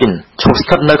សាំងស៊ីនឈប់ស្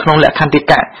ថិតនៅក្នុងលក្ខន្តិ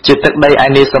កៈជាទឹកដីឯ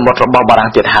នាសមុទ្ររបស់បារាំង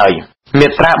ទៀតហើយមា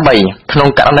ត្រា3ក្នុង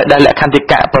ករណីដែលលក្ខន្តិ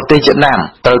កៈប្រទេសវៀតណាម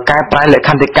ត្រូវកែប្រែលក្ខ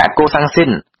ន្តិកៈកូសាំងស៊ីន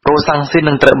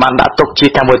នឹងត្រូវបានដាក់ទុកជា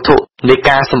កម្មវត្ថុនៃ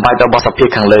ការសម្រេចរបស់សភា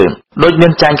ខាងលើដោយមា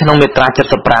នចែងក្នុងមាត្រា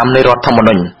75នៃរដ្ឋធម្ម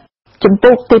នុញ្ញជំ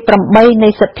ពូកទី8នៃ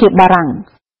សភាបារាំង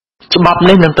ច្បាប់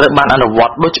នេះនឹងត្រូវបានអនុវ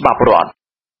ត្តដោយច្បាប់រដ្ឋ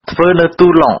ធ្វើនៅទូ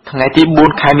ឡុងថ្ងៃទី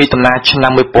4ខែមិថុនាឆ្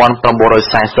នាំ1949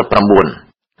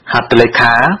ហត្ថលេ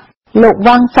ខាលោក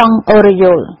វ៉ាងសង់អូរ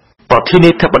យ៉ូលប្រធានា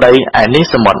ធិបតីឯនេះ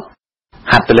សមុទ្រ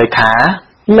ហត្ថលេខា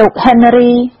លោក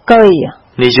Henry កុយ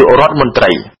នាយករដ្ឋមន្ត្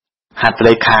រីហត្ថ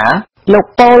លេខាលោក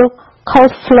Paul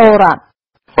Koslorat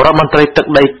រដ្ឋមន្ត្រីទឹក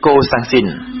ដីកូសាំងស៊ីន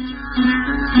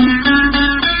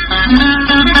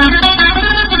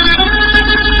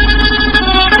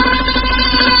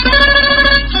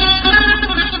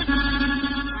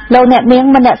លោកអ្នកនាង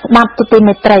ម្នាក់ស្ដាប់ជាទី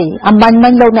មេត្រីអំបញ្ញមិ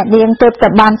ញលោកអ្នកនាងទើបតែ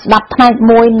បានស្ដាប់ផ្នែក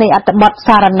មួយនៃអត្ថបទ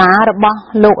សារណារបស់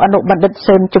លោកអនុបណ្ឌិត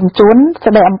សឿនជំជួន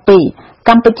ស្ដីអំពី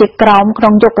កម្ពុជាក្រោមក្នុ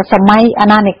ងយុគសម័យអា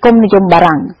ណានិគមនិយមបា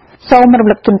រាំងសូមរំ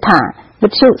លឹកជូនថាវិ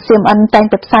ទ្យុ CMN តែង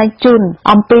តែផ្សាយជូន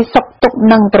អំពីសុខទុក្ខ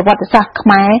និងប្រវត្តិសាស្ត្រខ្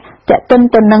មែរទាក់ទិន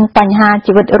ទៅនឹងបញ្ហា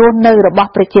ជីវិតរស់នៅរបស់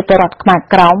ប្រជាពលរដ្ឋខ្មែរ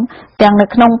ក្រោមទាំងនៅ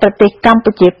ក្នុងប្រទេសកម្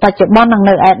ពុជាបច្ចុប្បន្ននិង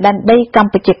នៅឯដែនដីក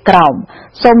ម្ពុជាក្រោម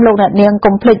សូមលោកអ្នកនាង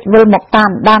កុំភ្លេចវិលមកតាម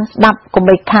ដានស្ដាប់កុំ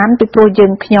បីខានពីព្រោះយើ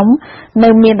ងខ្ញុំនៅ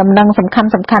មានដំណឹងសំខា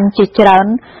ន់ជាច្រើន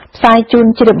ផ្សាយជូន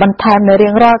ជ្រាបបន្ថែមនៅរៀ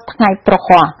ងរាល់ថ្ងៃប្រ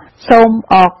ហ័សសូម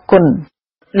អរគុណ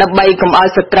ដើម្បីកុំឲ្យ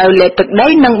សត្រូវលេបទឹកដី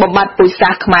និងបំបត្តិពូជសា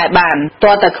សន៍ខ្មែរបាន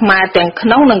ទាល់តែខ្មែរទាំងក្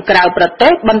នុងនិងក្រៅប្រទេ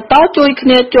សបន្តជួយគ្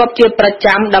នាជាប់ជាប្រ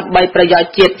ចាំដើម្បីប្រយោជ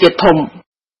ន៍ជាតិជាធំ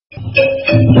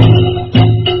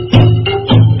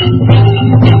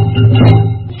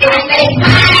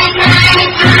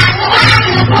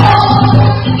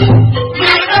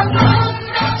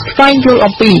ស្វែងយល់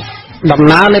អំពីដំ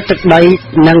ណើរលេបទឹកដី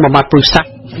និងបំបត្តិពូជសាស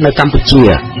ន៍នៅកម្ពុជា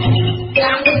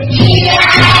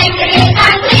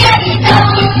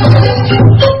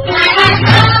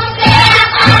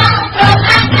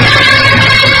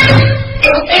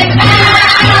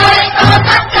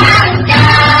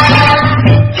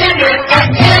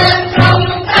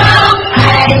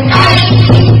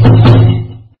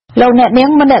លោកអ្នកនាង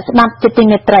ម្នាក់ស្ដាប់ជាទី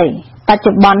មេត្រីបច្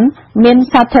ចុប្បន្នមាន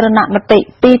សាធារណមតិ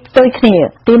ពីរផ្ទុយគ្នា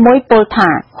ទី1ពោលថា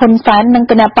ហ៊ុនសែននិង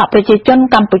គណបកប្រជាជន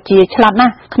កម្ពុជាឆ្លាតណា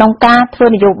ស់ក្នុងការធ្វើ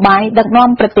នយោបាយដឹកនាំ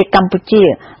ប្រទេសកម្ពុជា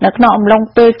នៅក្នុងអំឡុង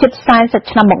ពេលជិត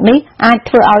40ឆ្នាំមកនេះអាច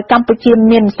ធ្វើឲ្យកម្ពុជា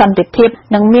មានសន្តិភាព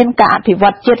និងមានការអភិវ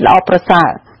ឌ្ឍជាតិល្អប្រសើរ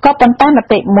ក៏ប៉ុន្តែម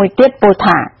តិមួយទៀតពោល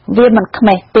ថាវាមិនខ្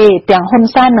មេះទេទាំងហ៊ុន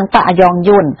សែននិងបកអាយ៉ង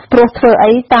យួនព្រោះធ្វើ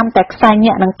អីតាមតែខ្សែ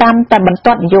ញាក់និងតាមតែបន្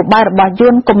ទាត់នយោបាយរបស់យួ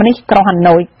នកុម្មុយនីសក្រុងហា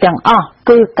ណូយទាំងអស់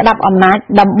គឺក្តាប់អំណាច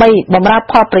ដើម្បីបម្រើ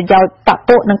ផលប្រយោជន៍បក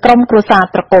ពួកនិងក្រុមគ្រួសារ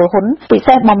ត្រកូលហ៊ុនពិ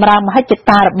សេសបម្រើមហិច្ឆ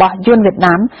តារបស់យួនវៀត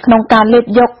ណាមក្នុងការលេប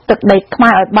យកទឹកដីខ្មែ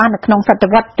រឲ្យបាននៅក្នុងសត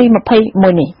វត្សទី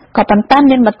21នេះក៏ប៉ុន្តែ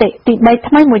មានមតិទី3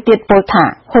ថ្មីមួយទៀតពោលថា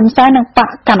ហ៊ុនសែននិងបក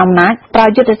កាន់អំណាចប្រើ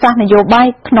យុទ្ធសាស្ត្រនយោបាយ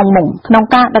ក្នុងមុំក្នុង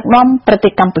ការដឹកនាំប្រទេ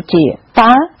សកម្ពុជា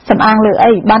តើសំអាងលើ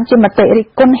អីបានជាមតិរិះ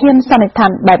គន់ហ៊ានសន្និដ្ឋា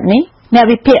នបែបនេះ អ្នក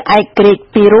វិភាគឯករាជ្យ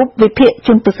ពីររូបវិភាគ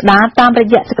ជូនពិស្ដារតាមរ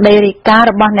យៈសេចក្តីរាយការណ៍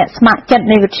របស់អ្នកស្ម័គ្រចិត្ត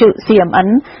នៃវិទ្យុ CMN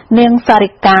នាងសារិ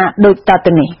កាដូចត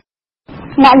ទៅនេះ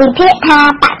អ្នកវិភាគថា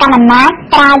បកកណ្ដាលអំណាច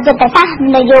ប្រើយុទ្ធសាស្ត្រ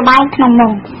នយោបាយក្នុង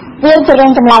មុំវាជារឿ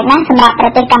ងចម្លែកណាស់សម្រាប់ប្រ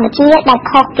ទេសកម្ពុជាដែល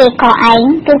ខុសគេខុសឯង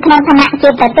គឺក្នុងឋានៈជា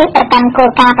ប្រទេសប្រកាន់គោល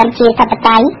ការណ៍ប្រជាធិប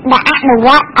តេយ្យដែលអនុវ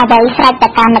ត្តអ្វីស្រេចតែ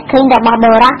ការនឹកឃើញរបស់ប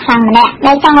រិបទខ្លាំងម្នាក់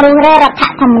ដែលចង់រុះរើរដ្ឋ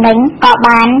ធម្មនុញ្ញក៏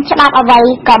បានច្បាប់អ្វី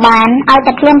ក៏បានឲ្យ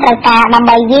តែខ្លួនត្រូវការដើម្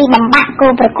បីវាយបំបាក់គូ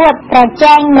ប្រកួតប្រ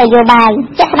ជែងនយោបាយ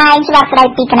ជាក់ស្ដែងច្បាប់ស្ដី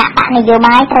ពីគណៈបកនយោ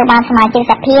បាយត្រូវបានសមាជិក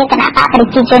សភាគណៈបកប្រ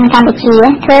ជាជនកម្ពុជា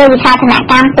ធ្វើវិសាស្ត្រន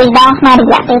កម្ម2ដងក្នុងរ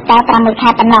យៈពេលតែ6ខែ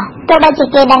ប៉ុណ្ណោះទោះបីជា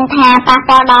គេដឹងថាប៉ះ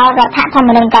ពាល់ដល់រដ្ឋធម្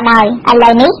មនុញ្ញក៏ដោយឥឡូ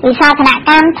វនេះវិសាស្ត្រន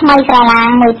កម្មថ្មីស្រឡាង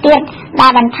មួយទៀតដែ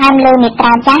លបន្ថែមលើមាត្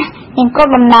រាចាស់មានគោល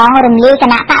បំណងរំលាយគ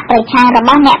ណៈបកប្រឆាំងរប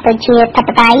ស់អ្នកប្រជាធិប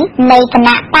តេយ្យនៃគ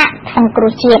ណៈបកសង្គ្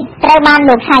រោះជាតិត្រូវបាន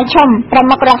លោកឆៃឈុំប្រ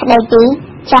មុខរដ្ឋស្ដីទី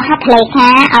ចុះហត្ថលេខា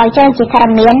ឲ្យចូលជាធរ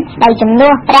មានដោយជំនួ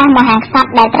សព្រះមហាក្សត្រ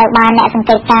ដែលត្រូវបានអ្នកសង្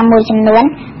កេតការណ៍មួយចំនួន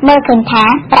មើលឃើញថា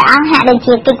ព្រះអង្គហាក់ដូច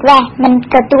ជាគិតវេះមិន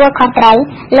ទទួលខុសត្រូវ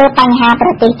លើបញ្ហាប្រ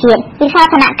ទេសជាតិវិសាស្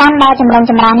ត្រនកម្មដ៏ចម្រុង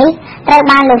ចម្រើននេះត្រូវ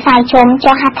បានលោកឆៃឈុំ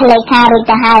ចុះហត្ថលេខារួច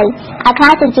ទៅហើយឲ្យក្លា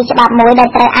យទៅជាច្បាប់មួយដែល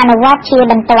ត្រូវអនុវត្តជា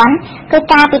បន្ទាន់គឺ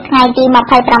កាលពីថ្ងៃទី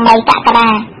28កក្កដា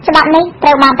ច្បាប់នេះត្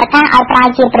រូវបានប្រកាសឲ្យប្រើ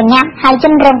ជាប្រញាប់ហើយជ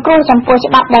នរងគ្រោះចំពោះ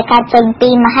ច្បាប់ដែលកើតចេញពី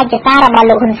មហិច្ឆតារបស់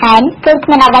លោកហ៊ុនសែនគឺគ្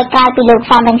មានអ្វីក្រៅពីលោក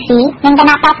សំរងស៊ីនិងគ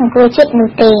ណៈបកសង្គ្រោះជាតិនោះ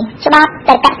ទេច្បាប់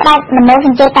តែកាត់ផ្តាច់មនោស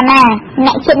ញ្ចេតនា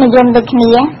អ្នកជាតិនិយមដូចគ្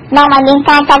នានាំឲ្យមាន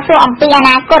ការចោទសួរអំពីអ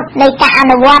នាគតនៃការអ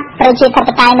នុវត្តប្រជាធិប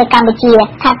តេយ្យនៅកម្ពុជា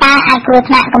ថាតើអាចគ្រោះ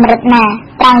ថ្នាក់កម្រិតណា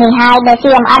ត្រង់នេះហើយដែល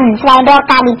CMN ស្វែងរក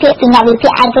ការវិភាគពីអ្នកវិភា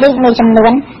គឯករាជ្យមួយចំនួ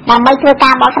នដើម្បីធ្វើកា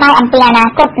របកស្រាយអំពីអនា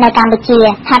គតនៅកម្ពុជា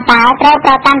ថាតើត្រូវ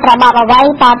ប្រកាន់របបអ្វី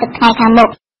តទៅថ្ងៃខាងមុខ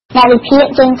អ្នកវិភាគ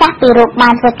ជើងចាស់ពីរូបបា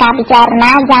នធ្វើការពិចារ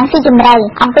ណាយ៉ាងស៊ីជម្រៅ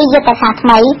អំពីយុទ្ធសាស្ត្រថ្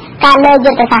មីការលើ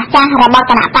យុទ្ធសាស្ត្រចាស់របស់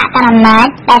គណៈបកកណ្ដាលអំណាច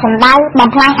ដែលសម្ដៅបំ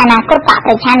ផ្លាញអនាគតបក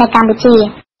ប្រឆាំងនៅកម្ពុជា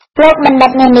លោកបណ្ឌិ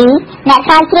តនានីអ្នក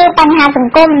ស្រាវជ្រាវបញ្ហាស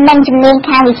ង្គមនិងជំនាញ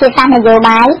ខាងវិទ្យាសាស្ត្រនយោ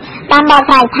បាយបានបក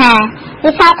ស្រាយថា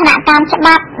វិសាស្ត្រនកម្មច្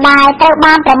បាប់ដែលត្រូវ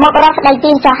បានប្រមុខរដ្ឋស្ដី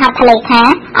ទីចុះហត្ថលេខា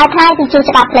ឲ្យក្លាយទៅជា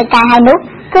ច្បាប់ផ្លូវការហើយនោះ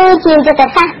គឺជាយុទ្ធ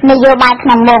សាស្ត្រនយោបាយក្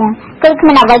នុងមុំគឺគ្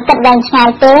មានអ្វីគិតវែងឆ្ងាយ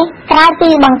ទេក្រៅពី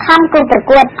បង្ខំគូប្រ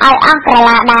កួតឲ្យអស់ក្រ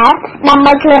ឡាដែរដើម្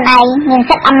បីខ្លួនឯងមាន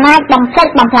សិទ្ធិអំណាចបំផ្លិច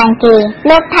បំផ្លាញគេ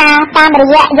លោកថាតាមរ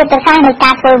យៈយុទ្ធសាស្ត្រនៃ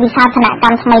ការធ្វើវិសាស្ត្រនក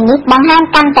ម្មថ្មីនេះបង្ហាញ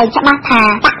កាន់តែច្បាស់ថា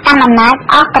បកកណ្ដាលអំណាច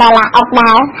អស់ក្រឡាអុក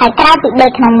ដែរហើយក្រៅពីដេ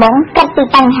កក្នុងមុំគិតពី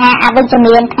បញ្ហាអវិជ្ជ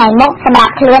មានថ្ងៃមុខសម្រា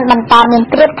ប់ខ្លួនបន្តមាន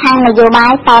ព្រៀបខាងនយោបា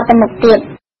យតទៅមុខទៀត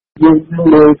យើង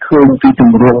មើលឃើញពីទ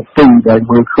ម្រង់ពីរដែល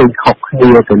មើលឃើញខុសគ្នា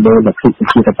ទៅលើលទ្ធិប្រ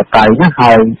ជាធិបតេយ្យណា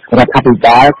ហើយរដ្ឋាភិ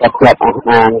បាលក៏ធ្លាប់អះ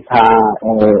អាងថា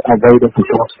អ្វីដែលជា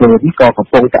ខ្លួនធ្វើនេះក៏កំ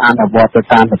ពុងតែអនុវត្តទៅ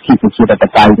តាមលទ្ធិប្រជាធិប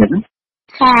តេយ្យដែរណា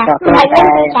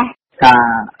ចាថា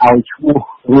ឲ្យឈ្មោះ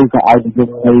ឬក៏ឲ្យនិយ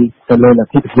មន័យទៅលើល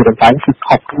ទ្ធិប្រជាធិបតេយ្យគឺ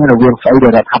ខុសគ្នារវាងស្អីដែ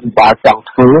លរដ្ឋាភិបាលចង់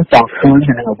ធ្វើ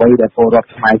និងអ្វីដែលពលរដ្ឋ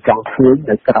ខ្មែរចង់ធ្វើ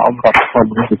នៅក្រោមរដ្ឋធម្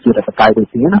មនុញ្ញប្រជាធិបតេយ្យដូច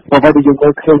នេះណាអ្វីដែលយើងមើ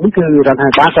លឃើញនេះគឺរដ្ឋា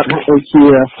ភិបាលគាត់ហាក់ដូចជា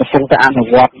កំពុងតែអនុ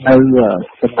វត្តនៅ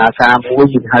ដំណើរការមួយ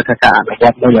យើងហៅថាការអនុវ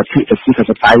ត្តនៅលទ្ធិប្រជាធិប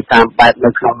តេយ្យតាមបែបនៅ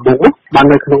ក្នុងមុខបាន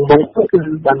នៅក្នុងមុខគឺ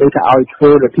បានន័យថាឲ្យធ្វើ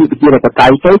លទ្ធិប្រជាធិបតេ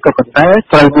យ្យទៅក៏ប៉ុន្តែ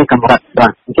ត្រូវមានកម្រិតបា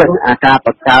ទអញ្ចឹងអាការប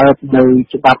ង្កើតនៅ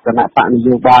ច្បាប់គណៈបកន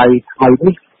យោបាយថ្មី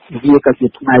នេះវាក៏ជា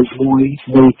ផ្នែកមួយ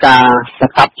នៃការ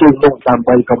ស្កាត់ជើងមុខដើម្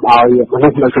បីកុំឲ្យមនុ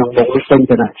ស្សនៅក្នុងមុខនេះពេញ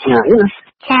ទៅណាឆ្ងាយណា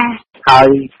ចាហើយ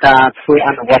ការធ្វើអ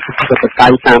នុវត្តប្រជាធិបតេ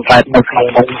យ្យតាមបែបនៅក្នុង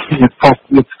មុខវាខុស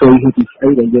វាផ្ទុយពីស្អី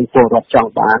ដែលយើងពលរដ្ឋច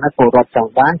ង់បានណាពលរដ្ឋច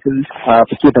ង់បានគឺ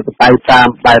ប្រជាធិបតេយ្យតាម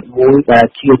បែបមួយដែល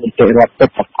ជានីតិរដ្ឋពិត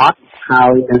ប្រាកដហើ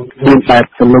យនឹងមានបែប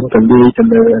ទលំទលាយទៅ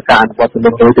លើការអនុវត្តទ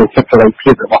លំទលាយទៅសិទ្ធិសេរីភា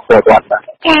ពរបស់ពលរដ្ឋបាទ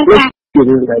ចាជា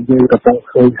រឿងដែលយើងកំពុង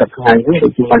ឃើញសប្តាហ៍នេះដូ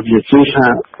ចជាមកនិយាយថា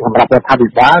សម្រាប់រដ្ឋាភិ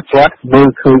បាលគាត់មើល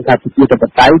ឃើញថាប្រជាធិប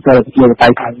តេយ្យក៏ប្រជាធិបតេ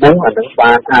យ្យក្នុងនោះអានឹង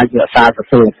បានអាចរក្សាប្រ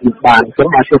សិទ្ធភាពបានចឹង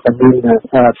មកជាតែមាន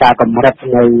ការកម្រិត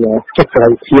នៃសិទ្ធិសេរី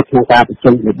ភាពក្នុងការបញ្ចេ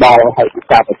ញយោបល់ហើយ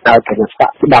ការបង្កើតគណៈប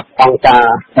កច្បាប់អង្គការ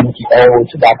NGO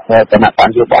ច្បាប់គណៈបកន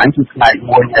យោបាយជាផ្នែក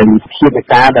មួយនៃភារ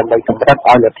ការដើម្បីកម្រិត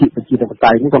ឲ្យលទ្ធិប្រជាធិបតេ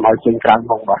យ្យនេះកុំឲ្យចេញក្រៅ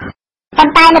មកបាទប៉ុ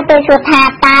ន្តែនៅពេលសួរថា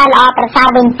តើល្អប្រសើរ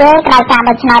វិញទេក្រោយការ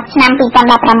បោះឆ្នោតឆ្នាំ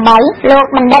2018លោក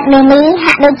បណ្ឌិតនានី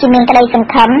ហាក់ដូចជាមានក្តីសង្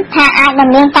ឃឹមថាអាចនឹង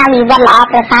មានការវិវត្តល្អ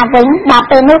ប្រសើរវិញដល់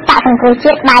ពេលនោះបកសង្គ្រោះ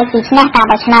ជាតិបានជាឈ្នះការ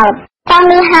បោះឆ្នោតត្រង់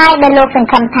នេះហើយដែលលោកស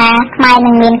ង្ឃឹមថាខ្មែរ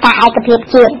នឹងមានការឯកភាព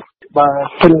ជាតិបើ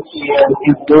សិនជាយើង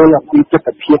យល់អំពីទស្សន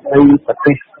វិជ្ជានៃប្រ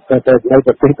ទេសទៅនៅ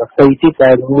ប្រទេសដទៃទៀត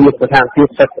ដែលមានស្ថានភាព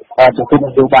សិទ្ធិសង្គម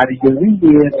នយោបាយយើងនេះ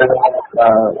វានឹង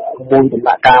មួយដំ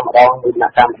ណាក់កាលម្ដងវា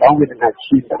នឹងអាច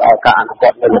ឈានទៅដល់ការអនុវ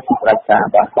ត្តនៅលទ្ធិប្រជាធិ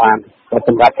បតេយ្យបានស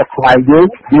ម្រាប់ទឹកខ្មែរយើ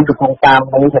ងកំពុងតាម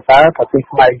មើលថាតើប្រទេស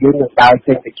ខ្មែរយើងនឹងដើរ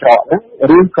ចេញទៅច្រកហ្នឹង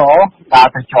ឬក៏ដើរ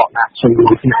ទៅច្រកណាជំនួ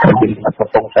សទីក្រុងកំ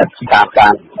ពុងតែតាម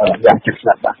យ៉ាងជិតស្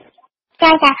និទ្ធបាទ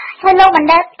ចាហើយលោកបណ្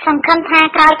ឌិតសង្ឃឹមថា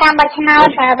ក្រោយការបោះឆ្នោត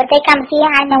ប្រទេសកម្ពុជា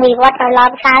អាចនឹងវិវត្តទៅល្អ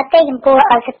ប្រសើរទេចំពោះ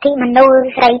សិទ្ធិមនុស្ស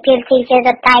សេរីភាពជាត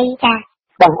ន្ត្រីចា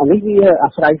បាទអានេះវាអា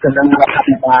ស្រ័យទៅនឹងរដ្ឋា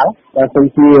ភិបាលដែលទៅ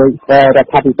ជារ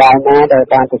ដ្ឋាភិបាលណាដែល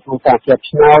បានទទួលការជាប់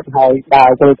ឆ្នោតហើយដើរ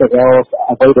ទៅរក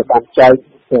អ្វីដែលបានចែក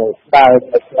ដើរ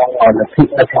នៅក្នុងលទ្ធិ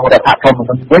នៅក្នុងរដ្ឋធម្ម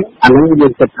នុញ្ញវិញអានេះយើ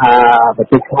ងគិតថាប្រ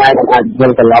ទេសខ្មែរនឹងអាចវិ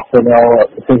លត្រឡប់ទៅរក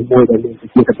ប្រទេសមួយដែលមានប្រ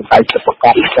ជាធិបតេយ្យពិតប្រាក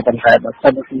ដក៏ប៉ុន្តែបើសិ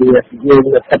នជាយើង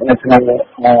ស្ថិតនៅក្នុង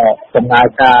ដំណើរ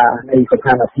ការនៃស្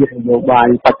ថានភាពនយោបាយ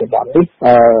បច្ចុប្បន្ននេះ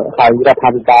ហើយរដ្ឋា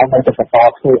ភិបាលនៅតែបន្ត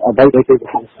ធ្វើអ្វីដែលគេកំ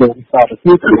ពុងធ្វើតទៅ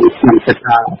ទៀតគឺគិត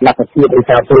ថាលទ្ធភាពនៃ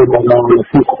ការធ្វើមកនៅលទ្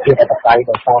ធិប្រជាធិបតេយ្យ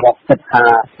របស់រដ្ឋគិតថា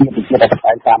ជាប្រជាធិប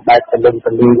តេយ្យតាមបែបពលិព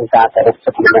លីនៃការគោរពសិ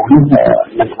ទ្ធិមនុស្ស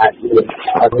មិនអាច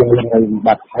មាននៅ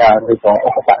បាត់ក្រៅឬក៏ឧ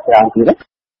បសគ្គច្រើនទៀត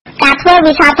ការធ្វើ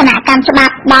វិសាស្ត្រនកម្មច្បា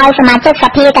ប់ដោយសមាជិកស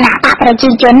ភាគណៈបកប្រជា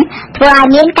ជនធ្វើឲ្យ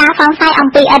មានការសង្ស័យអំ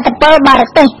ពីឥទ្ធិពលបរ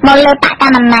ទេសមកលើបកក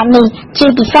ណ្ដាលអំណាចនេះជា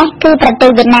ពិសេសគឺប្រទេស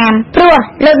វៀតណាមព្រោះ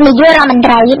លោកនាយករដ្ឋមន្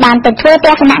ត្រីបានទៅធ្វើទ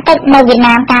ស្សនកិច្ចនៅវៀត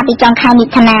ណាមកាលពីចុងខែមិ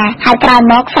ថុនាហើយក្រោយ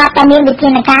មកស្រាប់តែមានវិធា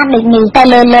នការដូចនេះទៅ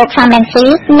លើលោកសំរងស៊ី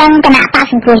និងគណៈបក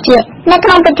សង្គ្រោះជាតិនៅក្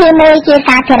នុងពិធីមួយជា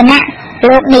សាធារណៈ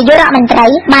លោកនាយករដ្ឋមន្ត្រី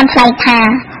បានថ្លែងថា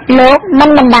លោកមិន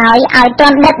បណ្ដោយឲ្យទ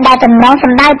ណ្ឌិតដែលទំនងស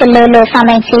ម្ដៅទៅលើលោកសំ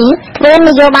រងស៊ីធ្វើន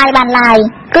យោបាយបានឡើយ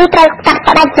គឺត្រូវកាត់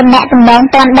ផ្តាច់ចំណែកទំនង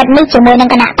ទណ្ឌិតនេះជាមួយនឹង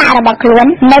គណៈបករបស់ខ្លួន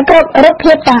នៅគ្រប់រូប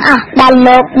ភាពទាំងអស់ដែល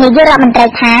លោកនាយករដ្ឋមន្ត្រី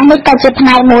ថានេះក៏ជាផ្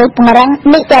នែកមួយពង្រឹង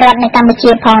នីតិរដ្ឋនៅកម្ពុ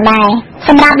ជាផងដែរស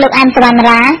ម្រាប់លោកអែមសវណ្ណ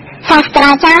រាសាស្ត្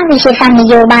រាចារ្យវិទ្យាសាស្ត្រន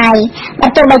យោបាយបើ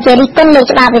ទោះបីជារិះគន់លើ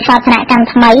ច្បាប់វិសោធនកម្ម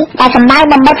ថ្មីដែលសម្ដៅ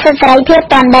បំបិទសិទ្ធិសេរីភាព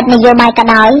ទណ្ឌិតនយោបាយក៏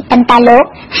ដោយប៉ុន្តែលោក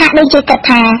ហាក់ដូចជាគិត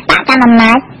ថាបកកណ្ដាលអំ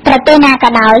ណាចប្រទេសណាក៏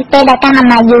ដោយពេលដែលកាន់អំ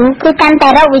ណាចយូរគឺកាន់តែ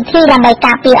រកវិធីដើម្បី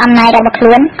ការពារអំណាចរបស់ខ្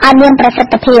លួនឲ្យមានប្រសិ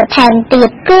ទ្ធភាពថែមទៀត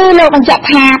គឺលោកបញ្ជាក់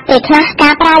ថាពេលខ្លះកា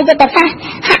រប្រើយុទ្ធសាស្ត្រ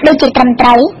ហាក់ដូចជាត្រឹមត្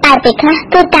រូវតែពេលខ្លះ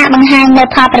គឺការបង្ហាញនៅ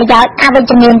ផលប្រយោជន៍អវិជ្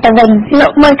ជមានទៅវិញលោ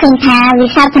កមើលឃើញថាវិ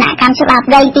សោធនកម្មច្បាប់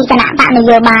ស្ដីពីគណៈបកន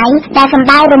យោបាយដែលសម្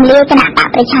ដៅរំលាយគណៈបក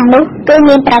ប្រឆាំងនោះគឺ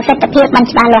មានប្រសិទ្ធភាពមិន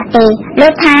ច្បាស់លាស់ទេលោ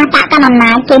កថាបកកណ្ដាលអំ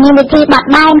ណាចគេមានវិធីបត់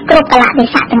បែនគ្រប់កលៈទេ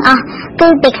សៈទាំងអស់គឺ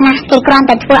ពេលខ្លះគេគ្រាន់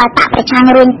តែធ្វើឲ្យបកប្រឆាំង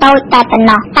រួញតូចតែប៉ុណ្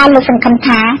ណោះតែលោកសង្ឃឹម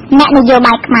ថាអ្នកនយោ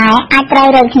បាយខ្មែរអាចត្រូវ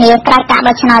រើគ្នាក្រោយការ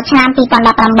បោះឆ្នោតឆ្នាំ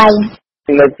2018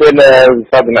នៅពេលដែល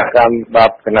សកម្មកម្មបា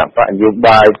ប់គណៈបកនយោ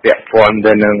បាយពាក់ព័ន្ធ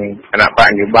ទៅនឹងគណៈបក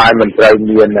នយោបាយមិនត្រូវ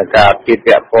មានការពា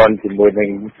ក់ព័ន្ធជាមួយនឹង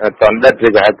តណ្ឌិតឬ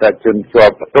ក៏ហៅថាជនជា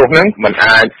ប់ទោសហ្នឹងមិន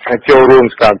អាចចូលរួម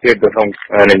សកម្មភាពទៅក្នុង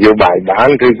នយោបាយបាន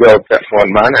ឬក៏ពាក់ព័ន្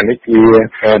ធបានអានេះជា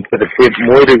ទស្សនវិជ្ជា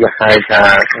មួយឬក៏ហៅថា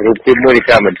រូបភាពមួយនៃ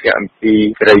ការបញ្ជាក់អំពី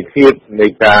សេរីភាពនៃ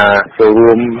ការចូល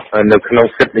រួមនៅក្នុង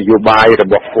សិទ្ធិនយោបាយរ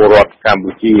បស់ពលរដ្ឋកម្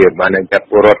ពុជាបានន័យថា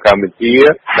ពលរដ្ឋកម្ពុជា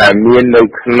ដែលមាននៅ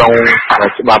ក្នុង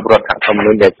ច្បាប់រដ្ឋធម្ម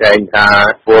នុញ្ញដែលចែងថា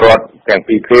ពលរដ្ឋទាំង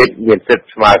ពីរភេទមានសិទ្ធិ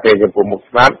ស្មើគ្នាចំពោះមុខ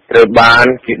ច្បាប់ត្រូវបាន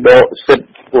គេដកសិទ្ធិ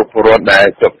ពលរដ្ឋដែល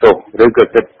ជាប់ទោសឬក៏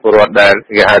សិទ្ធិពលរដ្ឋដែល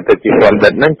គេហៅទៅជាទណ្ឌិ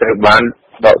តហ្នឹងត្រូវបាន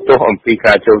ដកទោសអំពី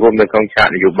ការចូលរួមនៅក្នុងឆាក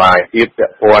នយោបាយជាពា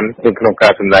ក់ព័ន្ធនៅក្នុងកា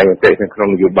រសម្ដែងមតិនៅក្នុង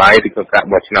នយោបាយឬក៏ការ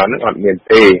បោះឆ្នោតហ្នឹងអត់មាន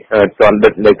ទេទណ្ឌិ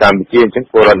តនៅកម្ពុជាអញ្ចឹង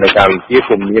ពលរដ្ឋនៅកម្ពុជា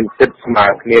ពុំមានសិទ្ធិស្មើ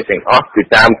គ្នាទាំងអស់គឺ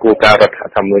តាមគោលការណ៍រដ្ឋ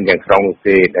ធម្មនុញ្ញទាំងស្រុង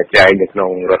ទេដែលចែងនៅក្នុ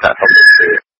ងរដ្ឋធម្មនុញ្ញទេ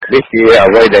នេះជា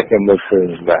អ្វីដែលខ្ញុំមើលឃើញ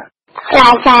បាទ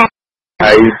ចា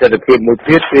ហើយទស្សនវិជ្ជាមួយ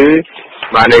ទៀតគឺ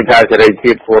បានន័យថាសេរី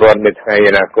ភាពពលរដ្ឋនៅថ្ងៃ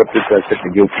អនាគតគឺសិទ្ធិ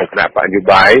នយោបាយគណៈបកនយោ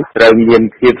បាយត្រូវមាន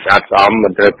ភាពស្អាតស្អំមិ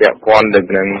នត្រូវពាក់ព័ន្ធទៅ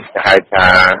នឹងហៅថា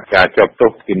ការជាប់ទោ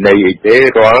សពីនៃអីទេ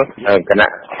រាល់គណៈ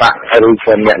បកឬ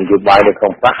ក៏អ្នកនយោបាយនៅក្នុ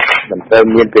ងបកមិនត្រូវ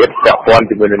មានភាពពាក់ព័ន្ធ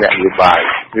ជាមួយនឹងអ្នកនយោបាយ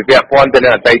វាពាក់ព័ន្ធទៅនឹ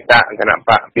ងអតីតគណៈប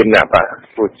កគណៈបក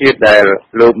ប្រជាជាតិដែល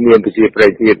លោកមានប្រជាប្រិ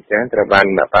យភាពចឹងត្រូវបាន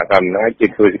គណៈបកកំណាយជា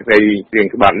ធ្វើសេចក្តីរៀង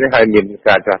ច្បាប់នេះហើយមាន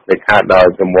ការចោះលេខាដោយ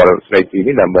ប្រមូលស្ដីពី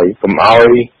នេះដើម្បីកុំឲ្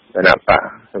យគណៈបក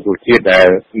សង្គមជាតិដែល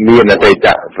មានអតីត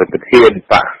ប្រធាន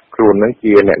បកខ្លួននឹង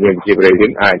ជាអ្នកមានជាប្រយោជ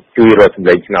ន៍អាចជួយរកសម្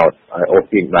លេងឆ្នោតឲ្យអូស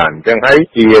ទាញបានអញ្ចឹងហើយ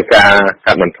ជាការ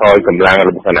កាត់បន្ថយកម្លាំងរ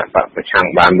បស់គណៈបកប្រឆាំង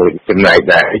បានមួយចំណែក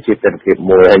ដែរជាទស្សនវិជ្ជា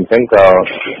មួយអញ្ចឹងក៏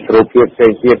រូបភាពផ្សេ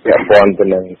ងទៀតពាក់ព័ន្ធទៅ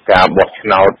នឹងការបោះឆ្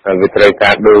នោតវាត្រូវ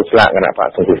ការដូរស្លាកគណៈបក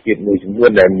សង្គមជាតិមួយចំនួ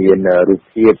នដែលមានរូប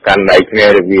ភាពកាន់ដៃគ្នា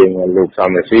រវាងលោកសំ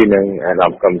រងស៊ីនិងអាដា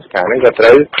មកម្មសខាហ្នឹងក៏ត្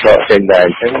រូវដកចេញដែរ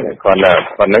អញ្ចឹងគាត់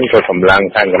ហ្នឹងក៏កម្លាំង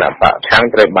ខាងគណៈបកខាង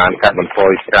ត្រូវបានកាត់បន្ថ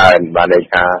យច្រើនបានន័យ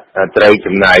ថាត្រូវ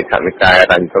ចំណាយថវិកា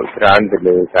រញ្ញច្រើនទៅ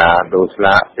លើការដូរស្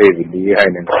លាកពេលវេលាហើយ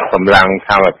នឹងកម្លាំងធ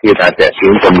ម្មជាតិអាចតែជួ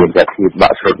នក៏មានតែភាពបា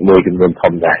ក់ស្រុតមួយចំនួន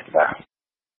ធំដែរបាទ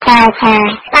តើ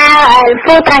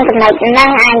គឺត្រង់ចំណុចហ្នឹង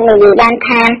អាចនិយាយបាន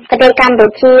ថាប្រទេសកម្ពុ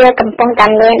ជាកំពុងតែ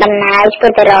មានដំណើរឆ្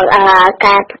ពោះទៅរក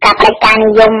ការបដិការ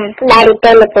និយមដែល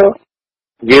ទៅលើទូ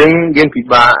យើងពិ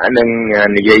បាកនឹង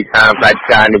និយាយថាផ្ដាច់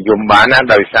ការនិយមបានណា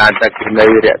ដោយសារតែគេនៅ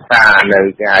រក្សានៅ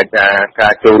គេហៅថាកា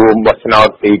រចូលរួមបោះឆ្នោត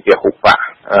ពីពហុបក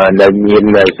នៅមាន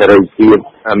សេរីភាព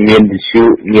មានវិទ្យុ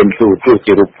មានទូរទស្សន៍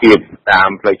ជារូបភាពតាម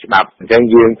ផ្លូវច្បាប់អញ្ចឹង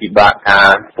យើងពិបាកថា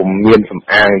ពុំមានសំ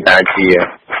អាងតែជា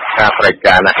ការប្រតិ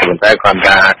ការណាប៉ុន្តែគាត់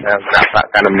ថាគណៈបក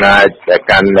កណ្ដាលអំណាចតែ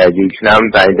កាន់យូរឆ្នាំ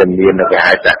តែតែមានគេ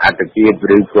ហៅថាអត្តភាព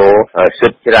ឬក៏សិ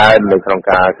ទ្ធិច្រើននៅក្នុង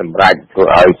ការសម្រេចធ្វើ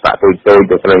ឲ្យបកទូទៅ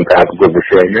ទៅក្នុងការប្រកួតប្រ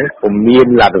ជែងនេះពុំមាន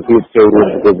លទ្ធភាពចូលរួម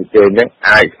ប្រកួតប្រជែងនេះ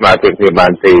អាចស្មើភាពគ្នាបា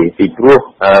នទេពីព្រោះ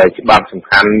ច្បាប់សំ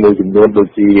ខាន់មួយចំនួនដូច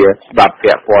ជាច្បាប់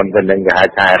ពាក់ព័ន្ធទៅនឹងគេហៅ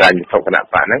ថារញ្ញវត្ថុគណៈ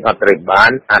បកហ្នឹងអត់ត្រូវបា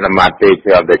នអនុម័តទេគឺ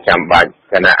អត់ចាំបាច់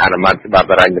គណៈអនុម័តច្បាប់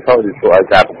រញ្ញវត្ថុឬធ្វើឲ្យ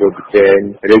ការប្រកួតប្រជែង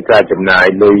ឬការចំណាយ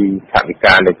លុយថវិ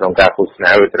កានៅក្នុងការឃោស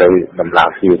នាវាត្រូវដំឡើង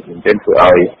ទៀតអញ្ចឹងធ្វើ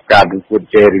ឲ្យការប្រកួតប្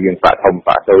រជែងរវាងបកធំប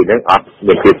កតូចហ្នឹងអត់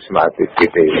មានភាពស្មើភាព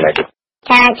ទេ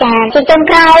ចាជាចុង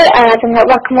ក្រោយសំណួររ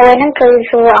បស់ក្មួយហ្នឹងគឺ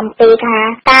សួរអំពីថា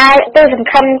តើទូសង្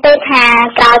ឃឹមទេថា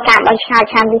ក្រោយការបោះឆ្នោត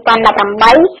ឆ្នាំ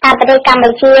2018តើប្រទេសកម្ពុ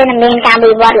ជានឹងមានការ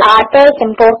វិវត្តល្អទេ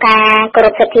ចំពោះការគោរ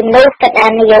ពសិទ្ធិមនុស្សសិទ្ធិ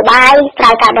នយោបាយក្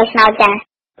រោយការបោះឆ្នោត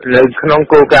ចា៎នៅក្នុង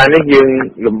គោលការណ៍នេះយើង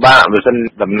លំបាកបើសិន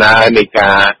ដំណើរនៃ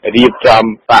ការរៀបចំ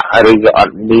បកឬក៏អ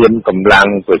ត់មានកម្លាំង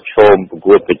ប្រឈមប្រ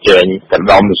កួតប្រជែងកណ្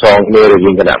ដំសងគ្នារ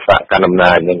វាងគណៈបកកណ្ដាលអំ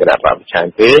ណាចនិងគណៈបកប្រឆាំង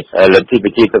ទេលទ្ធិប្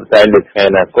រជាធិបតេយ្យនៅថ្ងៃ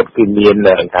អនាគតគឺមាន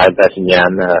ការតែសញ្ញាណ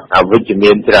អវិជ្ជ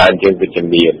មានច្រើនជាងវិជ្ជ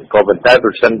មានក៏ប៉ុន្តែប្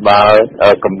រសិនបើ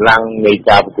កម្លាំងនៃ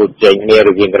ការប្រកួតប្រជែងគ្នារ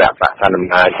វាងគណៈបកកណ្ដាលអំ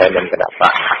ណាចហើយនិងគណៈប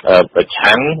កប្រ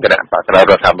ឆាំងគណៈបកក្រៅរ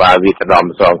ដ្ឋាភិបាលវាកណ្ដំ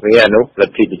សងគ្នានោះល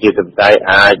ទ្ធិប្រជាធិបតេយ្យ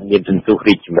អាចមានសន្ទុះ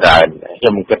រីកចម្រើនខ្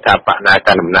ញុំគិតថាបកណា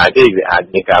កាន់អំណាចទេវាអាច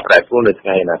មានការប្រែប្រួលនៅថ្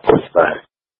ងៃអនាគតបាទ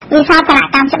វិសាគណៈ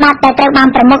កម្មច្បាប់ដែលត្រូវបាន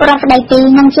ប្រមុខរដ្ឋស្ដីទី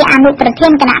និងជាអនុប្រធា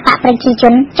នគណៈបកប្រជាជ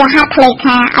នចុះហត្ថលេ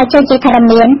ខាឲ្យចូលជាធរ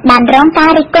មានបានរងការ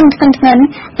រិះគន់ធ្ងន់ធ្ងរ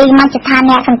ពីមជ្ឈដ្ឋាន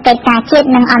អ្នកសង្កេតការណ៍ជាតិ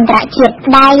និងអន្តរជាតិ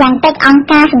ដែលយ៉ាងតិចអង្គ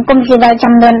ការសង្គមស៊ីវិល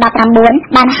ចំនួន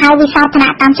19បានហៅវិសាគណៈ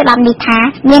កម្មច្បាប់នេះថា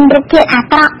មានរូបភាពអា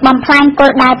ក្រក់បំផ្លាញគោ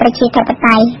លដៅប្រជាធិប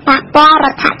តេយ្យប៉ះពាល់រ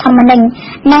ដ្ឋធម្មនុញ្ញ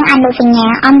និងអនុសញ្ញា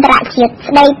អន្តរជាតិ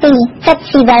ស្ដីពីសិទ្ធិ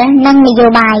ស៊ីវិលនិងនយោ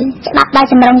បាយច្បាប់ដែល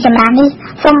ចម្រុងចម្រាស់នេះ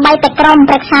សូម្បីតែក្រម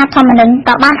ប្រឹក្សាធម្មនុញ្ញ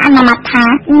ក៏បានអនុម័តថា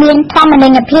មានធម្មនុ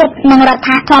ញ្ញភាពនិងរដ្ឋ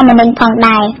ធម្មនុញ្ញផង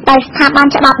ដែរដោយស្ថាប័ន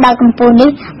ច្បាប់ដែលកំពូលនេះ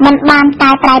មិនបាន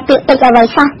កែប្រែពាក្យពេចន៍អ្វី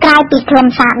សោះក្រៅពីខ្លឹម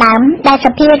សារដើមដែលស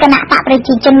ភាគណៈបកប្រ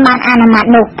ជាជនបានអនុម័ត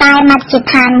នោះតែមជ្ឈ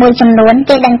ដ្ឋានមួយចំនួន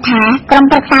គេដឹងថាក្រម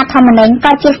ប្រឹក្សាធម្មនុញ្ញ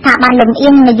ក៏ជាស្ថាប័នលំអៀ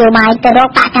ងនយោបាយទៅរក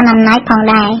បកកណ្ដាលអំណាចផង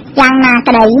ដែរយ៉ាងណា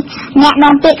ក្តីអ្នក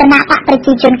នាំពាក្យគណៈបកប្រ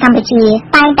ជាជនកម្ពុជា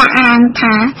តែងតែអាង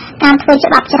ថាការធ្វើ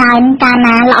ច្បាប់ច្រើនកាល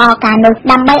ណាល្អកាលនោះ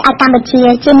ដើម្បីឲ្យកម្ពុជា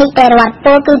ជានីតិរដ្ឋព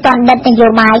លគឺតណ្ឌិតនយោ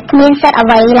បាយគ្មានសិទ្ធិអ្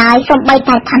វីឡើយសូម្បី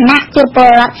តែឋានៈជាពល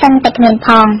រដ្ឋសឹងតែគ្មានផ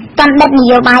ងតណ្ឌិតន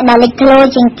យោបាយដែលលេចធ្លោ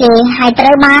ជាងគេហើយត្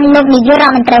រូវបានលោកនាយករ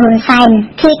ដ្ឋមន្ត្រីហ៊ុនសែន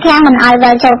ខៀវខាំងមិនឲ្យវិ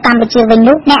លចូលកម្ពុជាវិញ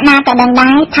នោះអ្នកណាក៏ដឹង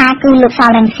ដែរថាគឺលោកសោរ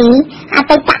រង្ស៊ីអ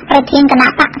តីតប្រធានគណៈ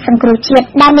បកសង្គ្រោះជាតិ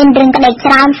ដែលមានរឿងក្តី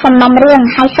ច្រើនសំណុំរឿង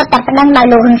ហើយសុទ្ធតែប្តឹងដោយ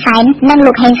លោកហ៊ុនសែននិង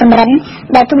លោកហេងសំរិន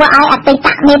ដែលធ្វើឲ្យអតីត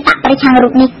មេបកប្រឆាំងរូ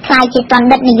បនេះក្លាយជាតណ្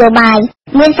ឌិតនយោបាយ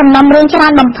មានសំណុំរឿងច្រើ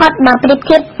នបំផុតបើប្រៀប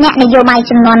ធៀបអ្នកនយោបាយ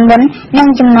ចំនួនមុននិង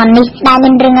ចំនួននេះដែលមា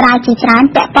នរឿងរ៉ាវជាច្រើន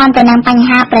ពាក់ព័ន្ធទៅនឹងបញ្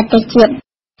ហាប្រទេសជាតិ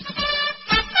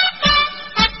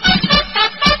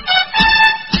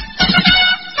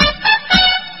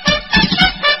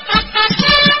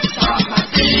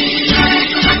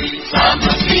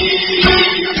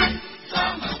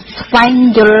ស្វែង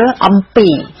យល់អំពី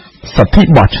សិទ្ធិ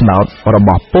បោះឆ្នោតរប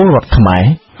ស់ពលរដ្ឋខ្មែរ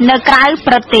នៅក្រៅ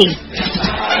ប្រទេស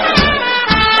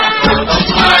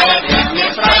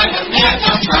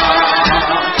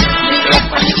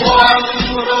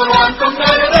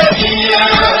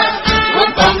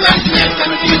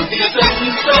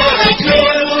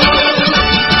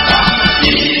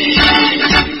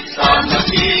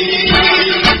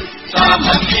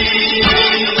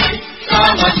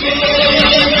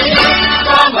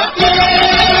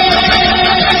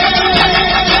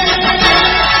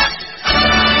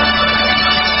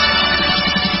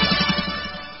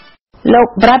លោក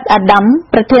Brad Adam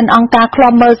ប្រធានអង្គការឃ្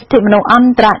លាំមើលសិទ្ធិមនុស្សអ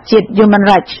ន្តរជាតិ Human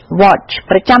Rights Watch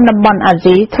ប្រចាំតំបន់អា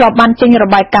ស៊ីធ្លាប់បានចេញរ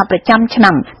បាយការណ៍ប្រចាំឆ្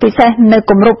នាំពិសេសនៅ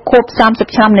គម្រប់ខួប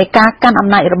30ឆ្នាំនៃការកាន់អំ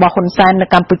ណាចរបស់ហ៊ុនសែននៅ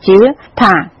កម្ពុជា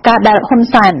ថាការដែលហ៊ុន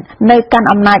សែននៅកាន់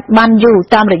អំណាចបានយូរ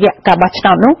តាមរយៈការបោះឆ្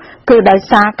នោតនោះគឺដោយ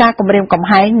សារការគំរាមកំ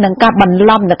ហែងនិងការបន្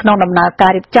លំនៅក្នុងដំណើរកា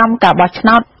ររៀបចំការបោះឆ្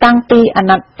នោតតាំងពីអា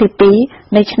ណត្តិទី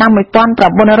2នៃឆ្នាំ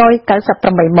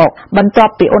1998មកបន្ទា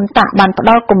ប់ពីអ៊ុនតាក់បានផ្ដ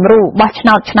ល់គំរូបោះឆ្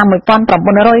នោតឆ្នាំ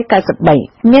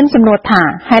1993មានសំណួរថា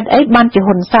ហេតុអីបានជា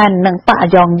ហ៊ុនសែននិងបក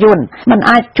យ៉ងយួនមិន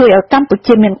អាចជួយឲ្យកម្ពុ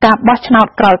ជាមានការបោះឆ្នោត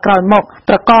ក្រោយៗមក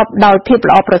ប្រកបដោយភាព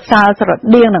ល្អប្រសើរស្រ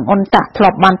ដៀងនឹងអ៊ុនតាក់ធ្លា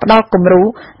ប់បានផ្ដល់គំរូ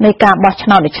នៃការបោះឆ្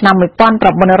នោត ឆ្នាំ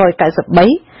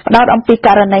 1993 ផ្ដោតអំពីក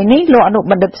រណីនេះលោកអនុ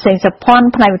បណ្ឌិតសេងសុភ័ណ្ឌ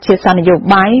ផ្នែកវិទ្យាសាស្ត្រនយោ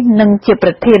បាយនិងជាប្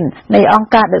រធាននៃអង្គ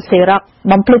ការ The Xerox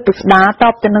បំភ្លឺពិស្ដារត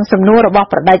បទៅនឹងសំណួររបស់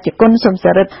ប្រដេជគុណសុំស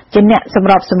រិទ្ធជាអ្នកសម្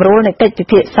របសម្រួលនៃកិច្ចពិ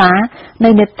ភាក្សានៅ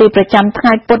នេតិប្រចាំថ្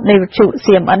ងៃពុធនៃវិទ្យុ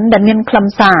CMN ដែលមានខ្លឹម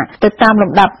សារទៅតាម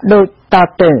លំដាប់ដូចត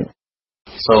ទៅ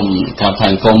សូមថ្លែង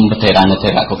អំណរគុណប្រធាននៃព្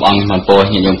រះគ្រប់អង្គបានពោល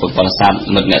ញាតិញោមពុទ្ធបរិស័ទ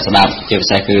មិត្តអ្នកស្ដាប់ជាពិ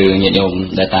សេសគឺញាតិញោម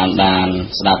ដែលតាមដាន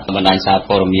ស្ដាប់បណ្ដាញសារ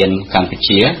ព័ត៌មានកម្ពុ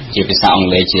ជាជាភាសាអង់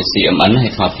គ្លេសជា CMN ហើ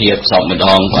យថ្មភាពសពម្ដ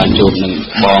ងបានជួបនឹង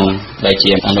បងដែល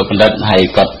ជាអនុបណ្ឌិតហើយ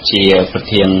គាត់ជាប្រ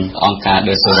ធានអង្គការ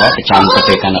The Xerox ប្រចាំប្រ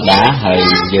ទេសកាណាដាហើយ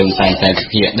យើងតែងតែពិ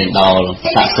ភាក្សាដេញដោល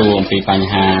សាកសួរអំពីបញ្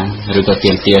ហាឬក៏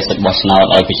ទាមទារសិទ្ធិបោះឆ្នោត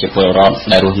ឲ្យប្រជាពលរដ្ឋ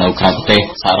ដែលរស់នៅក្រៅប្រទេស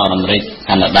សហរដ្ឋអាមេរិក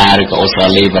កាណាដាឬក៏អូស្ត្រា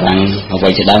លីបារាំងអ្វី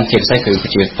ជាដើមជាពិសេសគឺប្រ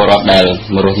ជាពលរដ្ឋដែល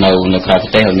រស់នៅក្រៅប្រ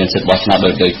ទេសហើយមានសិទ្ធិបោះឆ្នោតដោ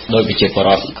យប្រជាពលរ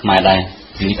ដ្ឋខ្មែរដែរ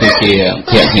នេះគឺជា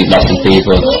ភាគទី17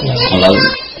ព្រោះឥឡូវ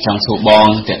ចង់សួរបង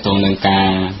ទាក់ទងនឹងការ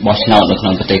បោះឆ្នោតនៅក្នុ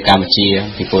ងប្រទេសកម្ពុជា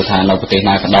ពីព្រោះថានៅប្រទេស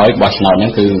ណាក៏ដោយបោះឆ្នោតហ្នឹ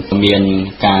ងគឺមាន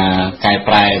ការកែ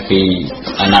ប្រែពី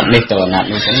អាណត្តិនេះទៅអាណត្តិ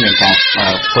នោះចឹងមានការ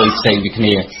ធ្វើផ្សេងពីគ្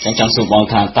នាអញ្ចឹងចង់សួរបង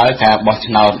ថាតើការបោះ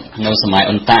ឆ្នោតនៅសម័យ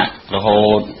អ៊ុនតាក់រហូ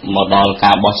តមកដល់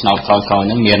ការបោះឆ្នោតក្រោយៗហ្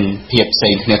នឹងមានភាពផ្សេ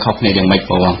ងគ្នាខុសគ្នាយ៉ាងម៉េច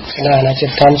បងអាណាជា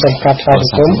ធម្មសម្រាប់ស្វា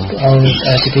គមន៍អ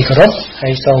ង្គទីគោរពហើ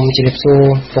យសូមជម្រាបសួរ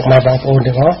ពុកម៉ែបងប្អូន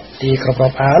ទាំងអស់ទីគោរពរា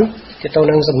ប់អានជាទៅ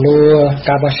នឹងសំណួរ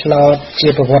ការបោះឆ្នោតជា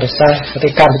ប្រវត្តិសាស្ត្រប្រទេ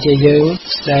សកម្ពុជាយើង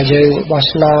ដែលយើងបោះ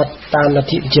ឆ្នោតតាមលទ្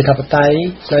ធិប្រជាធិបតេយ្យ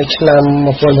នៅឆ្នាំ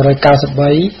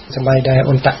1993សម័យដែល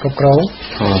អ៊ុនតាក់គ្រប់គ្រង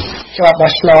ច្បាប់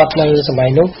បោះឆ្នោតនៅសម័យ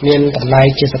នោះមានតម្លៃ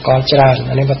ជាសកលច្រើន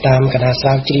អានេះបើតាមកណ្ដាលស្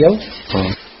រាវជ្រាវ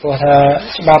ព្រោះថា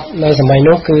ច្បាប់នៅសម័យ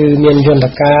នោះគឺមានយន្ត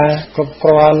ការគ្រប់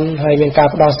គ្រាន់ហើយមានការ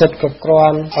ផ្ដល់សិទ្ធិគ្រប់គ្រា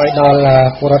ន់ឲ្យដល់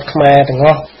ពលរដ្ឋខ្មែរទាំងអ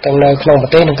ស់ទាំងនៅក្នុងប្រ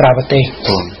ទេសនិងក្រៅប្រទេស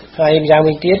ហើយម្យ៉ាង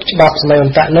វិញទៀតច្បាប់សម័យអ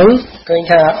ន្តរនឹងឃើញ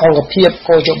ថាអង្គភាព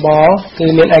កោជបគឺ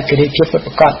មានឯករាជ្យភាពពិត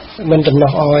ប្រាកដមិនដំ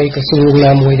ណោះឲ្យក្រសួង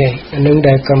ណាមួយទេអានឹង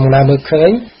ដែលកំពុងមើលឃើ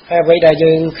ញហើយអ្វីដែល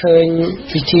យើងឃើញ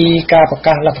ពិធីការប្រ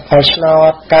កាសលទ្ធផលឆ្នោ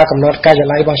តការកំណត់ការិយា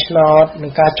ល័យបោះឆ្នោតនិ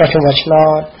ងការចុះឈ្មោះបោះឆ្នោ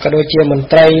តក៏ដូចជាមន្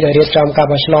ត្រីដែលរៀបចំការ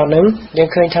បោះឆ្នោតនឹងយើង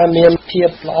ឃើញថាមានភាព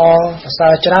ល្អប្រសើ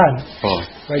រច្រើន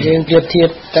បើយើងប្រៀបធៀប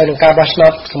ទៅនឹងការបោះឆ្នោ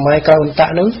តសម័យក្រោយអ៊ុនតា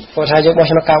ក់នឹងព្រោះថាយើងបោះ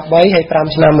ឆ្នោត93ហើយ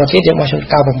5ឆ្នាំមកទៀតយើងបោះឆ្នោត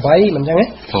98មិនអញ្ចឹងទេ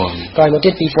ក្រោយមកទៀ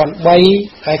ត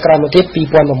2003ហើយក្រោយមកទៀត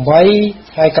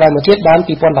2008ហើយក្រោយមកទៀតបាន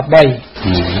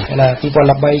2013ណា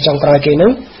2013ចុងក្រោយគេនឹ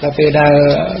ងដល់ពេលដែល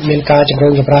មានការជំរុ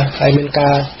ញចម្រាស់ហើយមានកា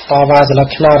រតវ៉ាសិលឹក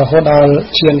ឆ្នោតរហូតដល់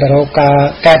ឈានទៅរកការ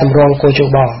កែតម្រង់គោលជ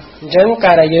បអញ្ចឹង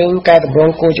ការដែលយើងកែតម្រ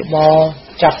ង់គោលជប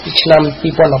ចាប់ពីឆ្នាំ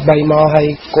2013មកហើយ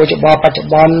គោលជបបច្ចុ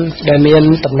ប្បន្នដែលមាន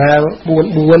តំណាង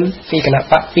44ពីគណៈ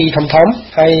បក2ធំ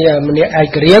ហើយម្នាក់ឯ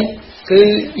ករាជ្យគឺ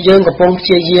យើងកំពុងព្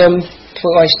យាយាមធ្វើ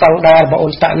ឲ្យស្តង់ដាររបស់អ៊ុ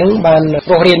នតាក់នឹងបាន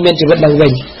រស់រានមានជីវិតឡើងវិ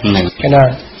ញណា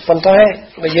ប៉ុន្តែ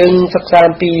បើយើងសិក្សា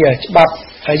អំពីច្បាប់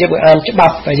ហើយយើងអានច្បា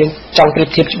ប់ហើយយើងចង់ប្រៀប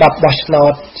ធៀបច្បាប់បោះឆ្នោ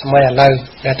តសម័យឥឡូវ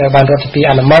ដែលត្រូវបានរដ្ឋាភិបាល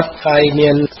អនុម័តហើយមា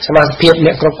នសមាជិកអ្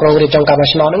នកគ្រប់គ្រងរៀបចំការបោះ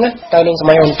ឆ្នោតហ្នឹងទៅនឹងស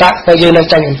ម័យអ៊ុនតាក់ទៅយើងនៅ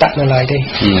ចាញ់អ៊ុនតាក់នៅឡើយទេ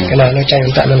កណានៅចាញ់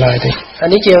អ៊ុនតាក់នៅឡើយទេអា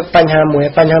នេះជាបញ្ហា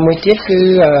មួយទៀតគឺ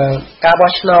ការបោះ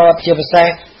ឆ្នោតជាពិសេស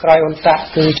ក្រោយអ៊ុនតាក់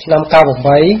គឺឆ្នាំ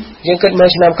98យើងគិតមើល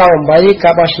ឆ្នាំ98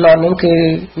ការបោះឆ្នោតហ្នឹងគឺ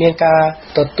មានការ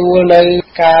ទទួលនៅ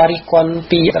ការរិះគន់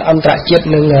ពីអន្តរជាតិ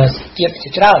និងជាតិជា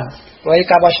ច្រើនហើយ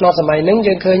ការបោះឆ្នោតសម័យហ្នឹង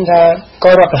យើងឃើញថា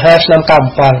ក៏រដ្ឋប្រហារឆ្នាំ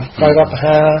97ក៏រដ្ឋប្រ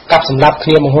ហារកាប់សម្លាប់គ្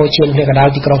នាមហោឈានគ្នាកណ្ដាល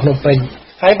ទីក្រុងភ្នំពេញ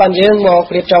ហើយបានយើងមក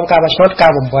រៀបចំការបោះឆ្នោត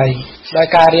98ដោយ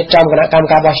ការរៀបចំគណៈកម្ម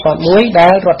ការបោះឆ្នោតមួយដែ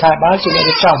លរដ្ឋាភិបាលជាអ្នក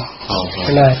រៀបចំណាអ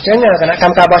ញ្ចឹងគណៈក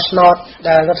ម្មការបោះឆ្នោត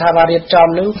ដែលរដ្ឋាភិបាលរៀបចំ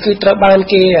ហ្នឹងគឺត្រូវបាន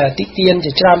គេតិទៀន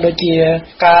ជាច្រើនដូចជា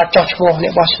ការចោះឈ្មោះអ្ន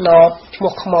កបោះឆ្នោតឈ្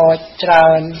មោះខ្មោចច្រើ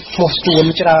នឈ្មោះស្ទួន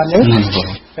ច្រើនហ្នឹង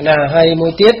ណាហើយមួ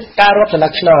យទៀតការរាប់ស្លឹ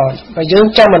កឆ្នោតបើយើង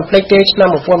ចាំមិនភ្លេចទេឆ្នាំ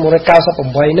1998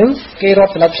ហ្នឹងគេរា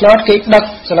ប់ស្លឹកឆ្នោតគេដឹក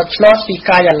ស្លឹកឆ្នោតពី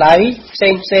ការិយាល័យផ្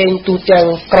សេងទូទាំង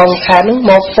ក្រុងខេត្តហ្នឹង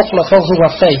មកទុកនៅក្នុងសួន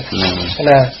ផ្សេង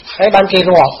ណាហើយបានគេ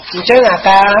រាប់អញ្ចឹងអា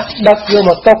ការដឹកយក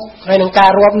មកទុកហើយនឹងការ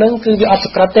រាប់ហ្នឹងគឺវាអត់ស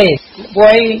ក្តិទេព្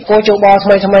រោះគោជបថ្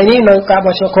មីនេះនៅការ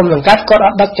បោះឆ្នោតគុំសង្កាត់គាត់អ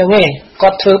ត់ដឹកចឹងទេគា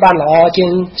ត់ធ្វើបានល្អជាង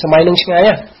សម័យនឹងឆ្ងាយ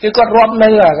គឺគាត់រាប់នៅ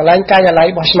កន្លែងការិយាល័យ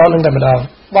បោះឆ្នោតនឹងតែម្ដង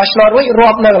បោះឆ្នោតរួចរា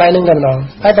ប់នៅកន្លែងនឹងតែម្ដង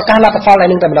ហើយប្រកាសលទ្ធផលឯ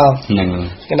នឹងតែម្ដងហ្នឹង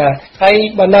ណាហើយ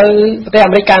បើនៅប្រទេស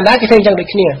អាមេរិកកាណាដាគេធ្វើអញ្ចឹងដូច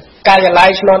គ្នាការិយាល័យ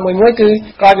ឆ្នោតមួយគឺ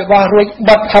ក្រោយពីបោះរួច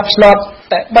បិទហັບឆ្នោត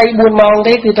តែ 3-4 ម៉ោង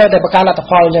ទេគឺត្រូវតែបង្កើតលទ្ធ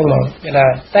ផលអញ្ចឹងមកណា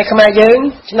តែខ្មែរយើង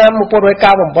ឆ្នាំ1998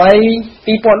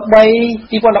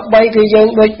 2003គឺយើង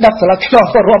ដូច10សន្លឹកឆ្នោត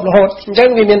រាប់រហូតអញ្ចឹង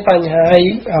វាមានបញ្ហាហើយ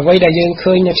អ្វីដែលយើង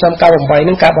ឃើញនៅឆ្នាំ98ហ្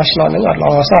នឹងការបោះឆ្នោតហ្នឹងអត់ល្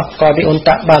អសោះក៏ពីអ៊ុន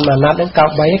តាក់បានមួយអាណត្តិហ្នឹង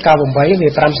93 98វា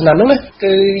5ឆ្នាំហ្នឹងណា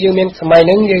គឺយើងមានសម័យហ្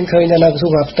នឹងយើងឃើញនៅក្រសួ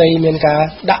ងផ្ទៃមានការ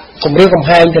ដាក់គម្រាមកំ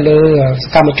ហែងទៅលើស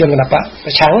កម្មជនគណបកប្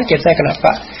រឆាំងជាពិសេសគណបក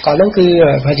ក៏ហ្នឹងគឺ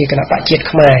ប្រហែលជាគណបកជាតិ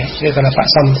ខ្មែរឬគណបក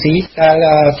សំស៊ីដែល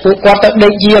ពួកគាត់ទៅដេ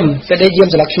កយាម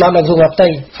ស្លឹកឆ្នោតនៅក្រសួងផ្ទៃ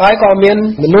ហើយក៏មាន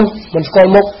មនុស្សមិនស្គាល់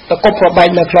មុខទៅគប់ប្របែក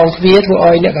នៅខ្លងទ្វារធ្វើ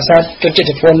ឲ្យអ្នកកសែតជនជាតិ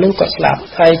ជប៉ុនហ្នឹងគាត់ស្លាប់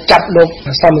ហើយចាប់លោក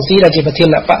សំស៊ីដែលជាប្រធាន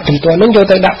បកជំទាស់ហ្នឹងយក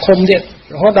ទៅដាក់ឃុំទៀត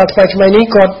រហូតដល់ថ្ងៃនេះ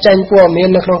គាត់ចេញព័ត៌មាន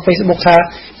នៅក្នុង Facebook ថា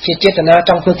ជាចេតនា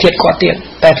ចង់ធ្វើជាតិគាត់ទៀត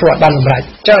តែធ្វើអត់បានសម្រេច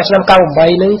ចឹងឆ្នាំ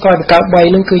98ហ្នឹងក៏93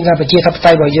ហ្នឹងគឺថាប្រជាធិប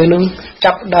តេយ្យរបស់យើងហ្នឹង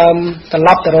ចាប់ដើមត្រឡ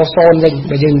ប់ទៅរកសូន្យវិញ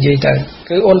បើយើងនិយាយទៅ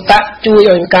គឺអ៊ុនតាក់ជួយ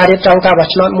ឲ្យការរៀបចំការបោះ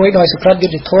ឆ្នោតមួយដោយសក្តិយុ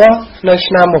ត្តិធម៌នៅ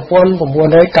ឆ្នាំ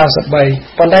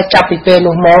1993ប៉ុន្តែចាប់ពីពេល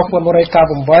នោះមក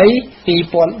1998 2003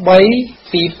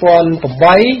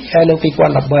 2008ហើយនៅ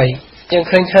2013យើង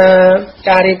ឃើញថា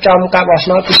ការរៀបចំការបោះឆ្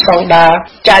នោតពីស្តង់ដារ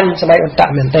ចាញ់សម័យអ៊ុនតា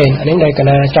ក់មែនទែនអានេះដែលក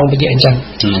ណាចង់បញ្ជាក់អញ្ចឹង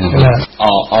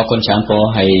អរគុណច្រើនពរ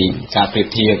ហើយការប្រៀប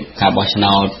ធៀបការបោះឆ្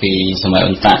នោតពីសម័យ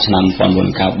អ៊ុនតាក់ឆ្នាំ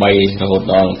1993រហូត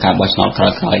ដល់ការបោះឆ្នោតក្រោ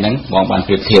យៗហ្នឹងបងបាន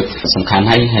ប្រៀបធៀបសំខាន់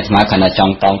ហើយអាត្មាកណាច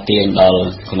ង់តង់ទាញដល់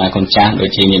គណៈកូនចាស់ដូច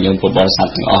ជាញាតិញោមពុទ្ធបរិស័ទ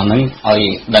ទាំងអស់ហ្នឹងឲ្យ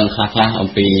ដឹងខ្លះអំ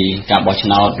ពីការបោះឆ្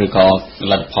នោតឬក៏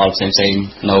លទ្ធផលផ្សេងៗ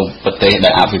នៅប្រទេសដែ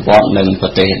លអភិវឌ្ឍនិងប្រ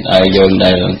ទេសយើង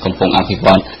ដែលកំពុងអភិវ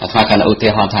ឌ្ឍអាត្មាកណាឧទា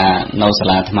ហរណ៍ថានៅសា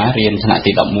លាអាត្មារៀនថ្នាក់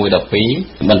ទី11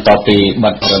 12បន្ទាប់ពី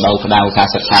បិទរដូវក្តៅការ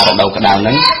សិក្សារដូវក្តៅហ្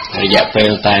នឹងរយៈពេល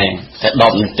តែ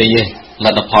10នាទីទេល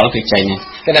ទ្ធផលគឺចេញ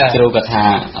គ្រូក៏ថា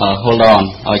hold on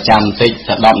ឲ្យចាំបន្តិច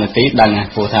តែ10នាទីដឹង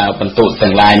ព្រោះថាបន្ទុក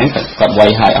ទាំង lain ហ្នឹងគាត់វាយ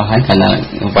ឲ្យអស់ហើយគាត់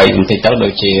វាយបន្តិចទៅដូ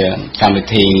ចជាកម្មវិ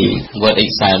ធី Word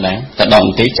Excel ដែរតែ10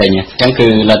នាទីចេញអញ្ចឹងគឺ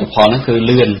លទ្ធផលហ្នឹងគឺ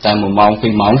លឿនតែ1ម៉ោង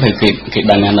2ម៉ោងគឺគេ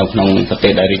ដឹងនៅក្នុងប្រទេ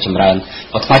សដែលរីកចម្រើន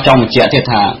អត់ស្មាចង់បញ្ជាក់ទៀត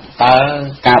ថាតើ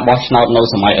ការបោះឆ្នោតនៅ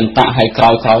សម័យអ៊ុនតាក់ហើយក្រោ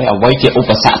យអ្វីជាឧ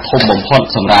បសគ្គធំបំផុត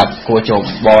សម្រាប់គួរចូល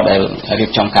បរដែលរៀប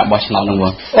ចំការបោះឆ្នោតនោះម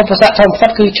កឧបសគ្គធំបំផុត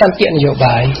គឺឆន្ទៈនយោ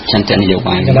បាយឆន្ទៈនយោ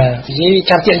បាយនិយាយ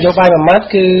ឆន្ទៈនយោបាយមួយម៉ាត់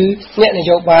គឺអ្នកន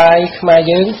យោបាយខ្មែរ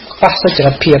យើងខ្វះសុច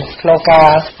រិតភាពក្នុងការ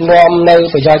នាំនៅ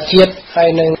ប្រយោជន៍ជាតិហើយ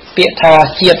នឹងពាក្យថា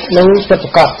ជាតិនឹងពិតប្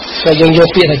រាកដតែយើងយក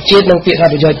ពាក្យថាជាតិនិងពាក្យថា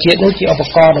ប្រយោជន៍ជាតិនឹងជាឧប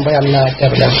ករណ៍ដើម្បីអំណាចតែ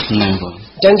ប៉ុណ្ណឹង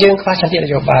ចឹងយើងខ្វះឆន្ទៈន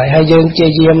យោបាយហើយយើងជា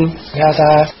យាមគេ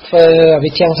ថាធ្វើ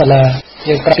វិធានសាលា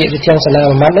យើងប្រតិវិធានសាលា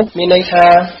មួយម៉ាត់នោះមានន័យថា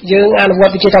យើងអនុវត្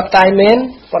តវិជាធិបតេយ្យមែន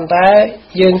ប៉ុន្តែ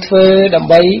យើងធ្វើដើម្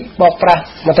បីបកប្រាស់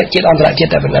មតិជាតិអន្តរជាតិ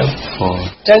តែប៉ុណ្ណឹង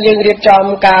ចឹងយើងរៀបចំ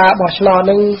ការបោះឆ្នោត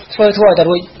នឹងធ្វើឲ្យតែ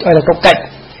រួចឲ្យតែគ្រប់កិច្ច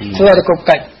ធ្វើឲ្យតែគ្រប់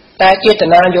កិច្ចតែចេត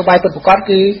នានយោបាយពិតប្រាកដ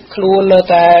គឺខ្លួននៅ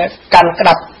តែកាន់ក្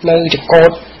តាប់នៅចង្កូ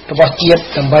តរបស់ជាតិ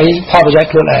ដើម្បីផលប្រយោជន៍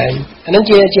ខ្លួនឯងអានឹង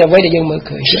ជាអ្វីដែលយើងមើល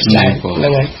ឃើញជាក់ស្ដែងហ្នឹ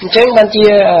ងហើយអញ្ចឹងបានជា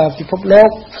ពិភពលោក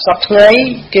សពថ្ងៃ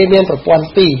គេមានប្រព័ន្ធ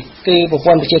2គឺប្រ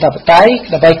ព័ន្ធប្រជាធិបតេយ្យ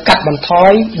ដើម្បីកាត់បន្ថ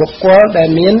យបុគ្គលដែល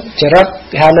មានចរិត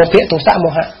គេហៅលោភៈទោសៈមោ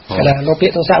ហៈគេថាលោភៈ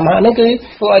ទោសៈមោហៈហ្នឹងគឺ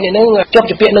ធ្វើឲ្យអ្នកនឹងជាប់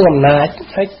ជាពាក្យនឹងអំណាច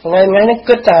ហើយថ្ងៃនេះ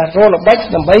គិតតែរលល្បិច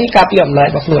ដើម្បីការពារអំណាច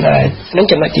របស់ខ្លួនឯងហ្នឹង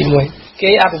ចំណុចទី1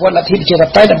គេអភិវឌ្ឍលទ្ធិប្រជាធិប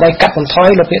តេយ្យដើម្បីកាត់បន្ថយ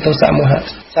លោភៈទោសៈមោហៈ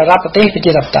សម្រាប់ប្រទេសប្រ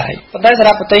ជាធិបតេយ្យប៉ុន្តែសម្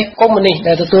រាប់ប្រទេសកុម្មុយនីស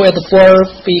ដែលទទួលឥទ្ធិពល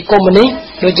ពីកុម្មុយនីស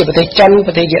ដូចជាប្រទេសចិន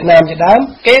ប្រទេសវៀតណាមជាដើម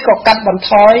គេក៏កាត់បន្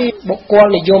ថយបុគ្គល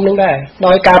និយមនឹងដែរ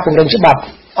ដោយការពង្រឹងច្បាប់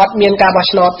អត់មានការបោះ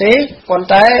ឆ្នោតទេប៉ុន្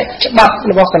តែច្បាប់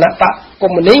របស់គណៈបកកុ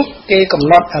ម្មុយនីសគេកំ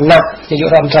ណត់អាណត្តិនាយក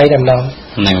រដ្ឋមន្ត្រីតែម្ដង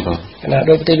ហ្នឹងបង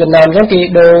ដោយប្រទេសវៀតណាមអញ្ចឹងគេ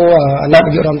ដូរអាណត្តិ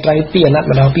នាយករដ្ឋមន្ត្រី2អាណត្តិ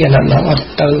ម្ដង2អាណត្តិម្ដងអត់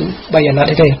ទៅ3អាណត្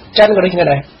តិទេចិនក៏ដូចគ្នា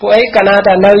ដែរពួកអីកាលណា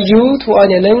តែនៅយូរធ្វើឲ្យ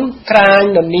អ្នកនឹងក្រាញ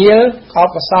ននាអ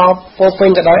បសោបពោពេញ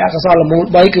ទៅដោយអកុសលមូល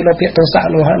3គឺលោភៈទោសៈ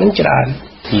មោហៈនឹងច្រើន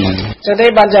ចឹងទេ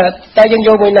បានតែយើងយ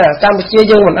កមួយណាកម្ពុជា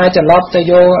យើងមិនអាចត្រឡប់ទៅ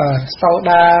យកស្តង់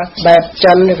ដារបែប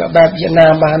ចិនឬក៏បែបវៀតណា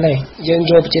មបានទេយើង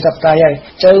យកប្រជាធិបតេយ្យហើយ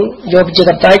ចឹងយកប្រជា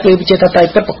ធិបតេយ្យគឺប្រជាធិបតេយ្យ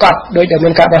ពិតប្រាកដដោយដែលមា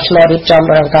នការបោះឆ្នោតរៀបចំ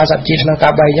ដោយអង្គការសហជីវឆ្នាំ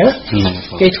93ចឹង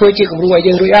គេធ្វើជាគំរូឲ្យ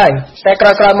យើងរួចហើយតែក្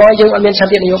រោយៗមកយើងអត់មានឆ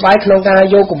ន្ទៈនយោបាយក្នុងការ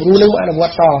យកគំរូនឹងមកអនុវ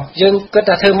ត្តតយើងគិត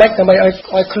ថាធ្វើម៉េចដើម្បីឲ្យ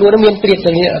ខ្លួននឹងមានព្រៀប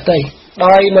ទៅនេះអត់ទេ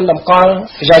ដោយមិនតម្កល់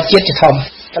ប្រយោជន៍ជាតិជាធំ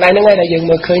កន្លែងហ្នឹងឯងដែលយើង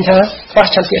មើលឃើញថាខ្វះ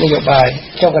ឆន្ទៈនយោបាយ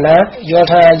ខ្ញុំកណាយល់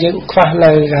ថាយើងខ្វះ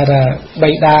នៅគេថាបៃ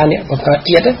តាអ្នកបង្កើត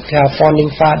ជាតិគេថា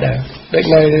founding father ដូច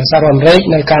នៅសហរដ្ឋអាមេរិក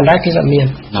នៅកាណាដាគេអត់មាន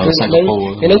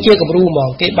គឺនឹងជាគំរូហ្មង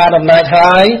គេបានអំណាច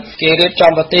ហើយគេរៀប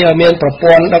ចំប្រទេសឲ្យមានប្រ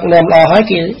ព័ន្ធដឹកនាំល្អហើយ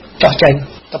គេចោះចេញ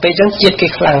តែពេលចឹងជាតិគេ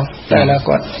ខ្លាំងតែអនាគ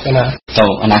តណាទៅ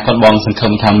អនាគតបងសង្ឃឹ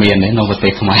មថាមានទេនៅប្រទេ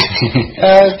សខ្មែរ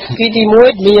គឺទី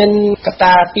1មានកត្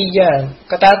តា2យ៉ាង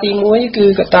កត្តាទី1គឺ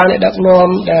កត្តាអ្នកដឹកនាំ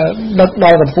ដែលដឹកដ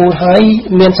ល់កម្ពុជាហើយ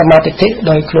មានសមាធិ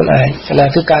ដោយខ្លួនឯងណា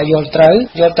គឺការយល់ត្រូវ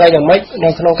យ៉ាងម៉េចនៅ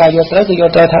ក្នុងការយល់ត្រូវគឺយ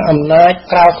ល់ត្រូវថាអំណាច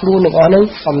ក្រៅខ្លួនទាំងអស់ហ្នឹង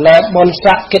អំណាចបុណ្យ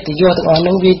ស័ក្តិកិត្តិយសទាំងអស់ហ្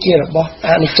នឹងវាជារបស់អ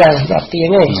និច្ចំអត់ទៀង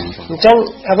ទេអញ្ចឹង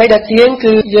អ្វីដែលទៀង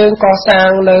គឺយើងកសាង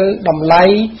នៅតម្លៃ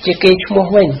ជាគេឈ្មោះ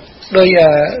វិញដោយ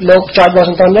លោកច័ន្ទវ៉ា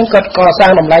ស៊ីនតោនហ្នឹងគាត់កសា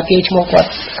ងតម្លៃគេឈ្មោះគាត់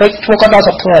ឃើញឈ្មោះគាត់ដល់ស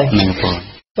ប្តាហ៍ថ្ងៃ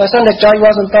បើសិនតែច័ន្ទ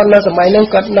វ៉ាស៊ីនតោននៅសម័យហ្នឹង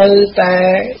គាត់នៅតែ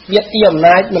វាទីអំ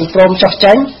ណាចមិនព្រមចោះ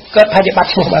ចាញ់គាត់ប្រហែលជាបាត់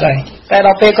ឈ្មោះបាត់ហើយតែដ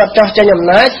ល់ពេលគាត់ចោះចាញ់អំ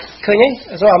ណាចឃើញទេ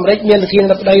សហរដ្ឋអាមេរិកមានវិធាន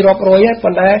រដ្ឋដីរាប់រយហើយ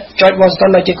ប៉ុន្តែច័ន្ទវ៉ាស៊ីនតោ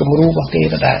ននៅជាគំរូរបស់គេ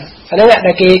ដដែលអាហ្នឹង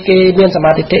ដែលគេមានស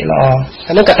មាធិល្អ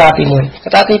អាហ្នឹងកត្តាទី1ក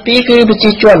ត្តាទី2គឺប្រជា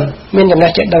ជនមានចំ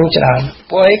ណេះចេះដឹងច្រើន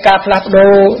ព្រោះឯការផ្លាស់ប្ដូ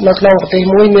រនៅក្នុងប្រទេស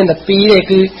មួយមានតែ2ទេ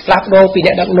គឺផ្លាស់ប្ដូរពី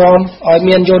អ្នកដឹកនាំឲ្យ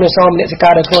មានយោនិសោមនសិកា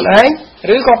រដោយខ្លួនឯង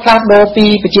ឬក៏ផ្លាស់ប្ដូរពី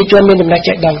ប្រជាជនមានចំណេះ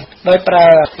ចេះដឹងដោយប្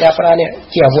រើនេះ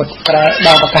ជាអាវុធប្រើដ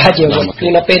ល់ប្រកាសជាអាវុធគឺ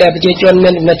នៅពេលដែលប្រជាជនមា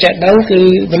នចំណេះចេះដឹងគឺ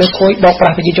មនុស្សខូចបោកប្រា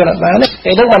ស់ប្រជាជនអត់បាន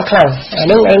ទេហ្នឹងបានខ្លាំងអាហ្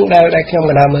នឹងដែលខ្ញុំ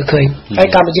កណ្ដាលមើលឃើញហើយ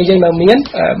កម្ពុជាយើងនៅមាន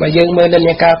បើយើងមើលនិន្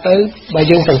នាការទៅបើ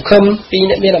យើងសង្ឃឹមពី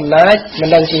អ្នកមានអំណាចមិន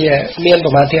ដឹងជាមានប្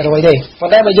រមាណភាគរយទេប៉ុ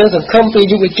ន្តែបើយើងសង្ឃឹមពី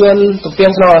យុវជនទំពាំ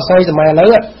ងក្នុងអាស័យសម័យឥឡូវ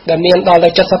ដែលមានដល់ទៅ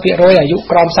 70% អាយុ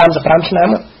ក្រោម35ឆ្នាំ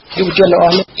យុវជនទាំងអ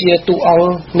ស់នេះជាតួអង្គ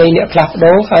នៃអ្នកផ្លាស់ប្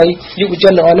ដូរហើយយុវជ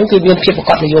នទាំងអស់នេះគឺមានភាពប្រ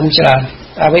កបនិយមច្រើន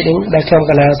អ្វីដែលខ្ញុំ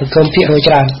កណ្ដាលសង្ឃឹមភាគរយ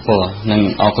ច្រើននឹង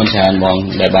អរគុណច្រើនបង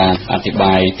ដែលបានអធិប្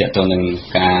បាយទាក់ទងនឹង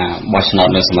ការបោះឆ្នោត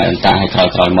នៅសម័យអន្តរហើយ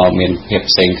ក្រោយមកមានភាព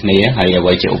ផ្សេងគ្នាហើយអ្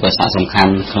វីជាឧបសគ្គសំខា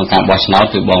ន់ក្នុងការបោះឆ្នោត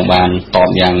គឺបងបានតប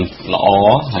យ៉ាងល្អ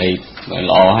ហើយ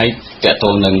ទាក់ទ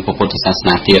ងនឹងពុទ្ធសាស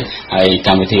នាទៀតហើយក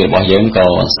ម្មវិធីរបស់យើងក៏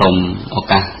សូមឱ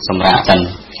កាសសម្រាប់សិន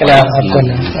អរគុណ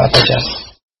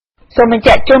ចា៎សូមបញ្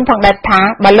ជាក់ជូនផងដែរថា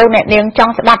បើលោកអ្នកនាងច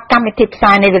ង់ស្ដាប់កម្មវិធីផ្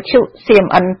សាយនៃវិទ្យុ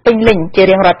CMN ពេញលេញជា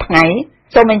រៀងរាល់ថ្ងៃ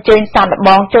សូមអញ្ជើញសាកល្ប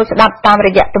ងចូលស្ដាប់តាមរ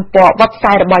យៈទំព័រ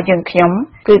website របស់យើងខ្ញុំ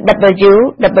គឺ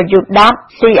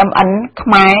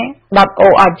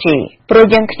www.cmnkhmer.org ព្រោះ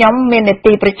យើងខ្ញុំមាននី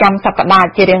តិប្រចាំសប្តាហ៍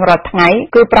ជារៀងរាល់ថ្ងៃ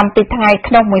គឺ7ថ្ងៃ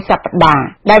ក្នុងមួយសប្តាហ៍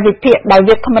ដែលវិភាគដោយ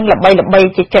វាគ្មិនល្បីៗ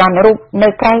ជាច្រើនរូបនៅ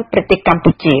ក្រៅប្រទេសកម្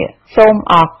ពុជាសូម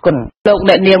អរគុណលោក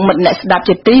អ្នកនាងមិត្តអ្នកស្ដាប់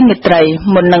ជាទីមេត្រី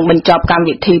មុននឹងបញ្ចប់កម្ម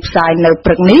វិធីផ្សាយនៅ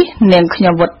ព្រឹកនេះនាងខ្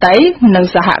ញុំវុតីនិង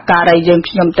សហការីយើង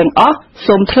ខ្ញុំទាំងអស់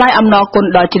សូមថ្លែងអំណរគុណ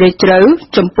ដល់ជ្រាលជ្រៅ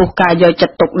ចំពោះការយកចិ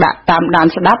ត្តទុកដាក់តាមដាន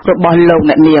ស្ដាប់របស់លោក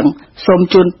អ្នកនាងសូម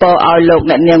ជូនពរឲ្យលោក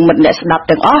អ្នកនាងមិត្តអ្នកស្ដាប់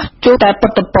ទាំងអស់ជួបតែពុ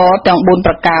ទ្ធពរទាំង4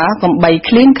ប្រការកំបី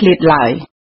ឃ្លៀងឃ្លាតឡើយ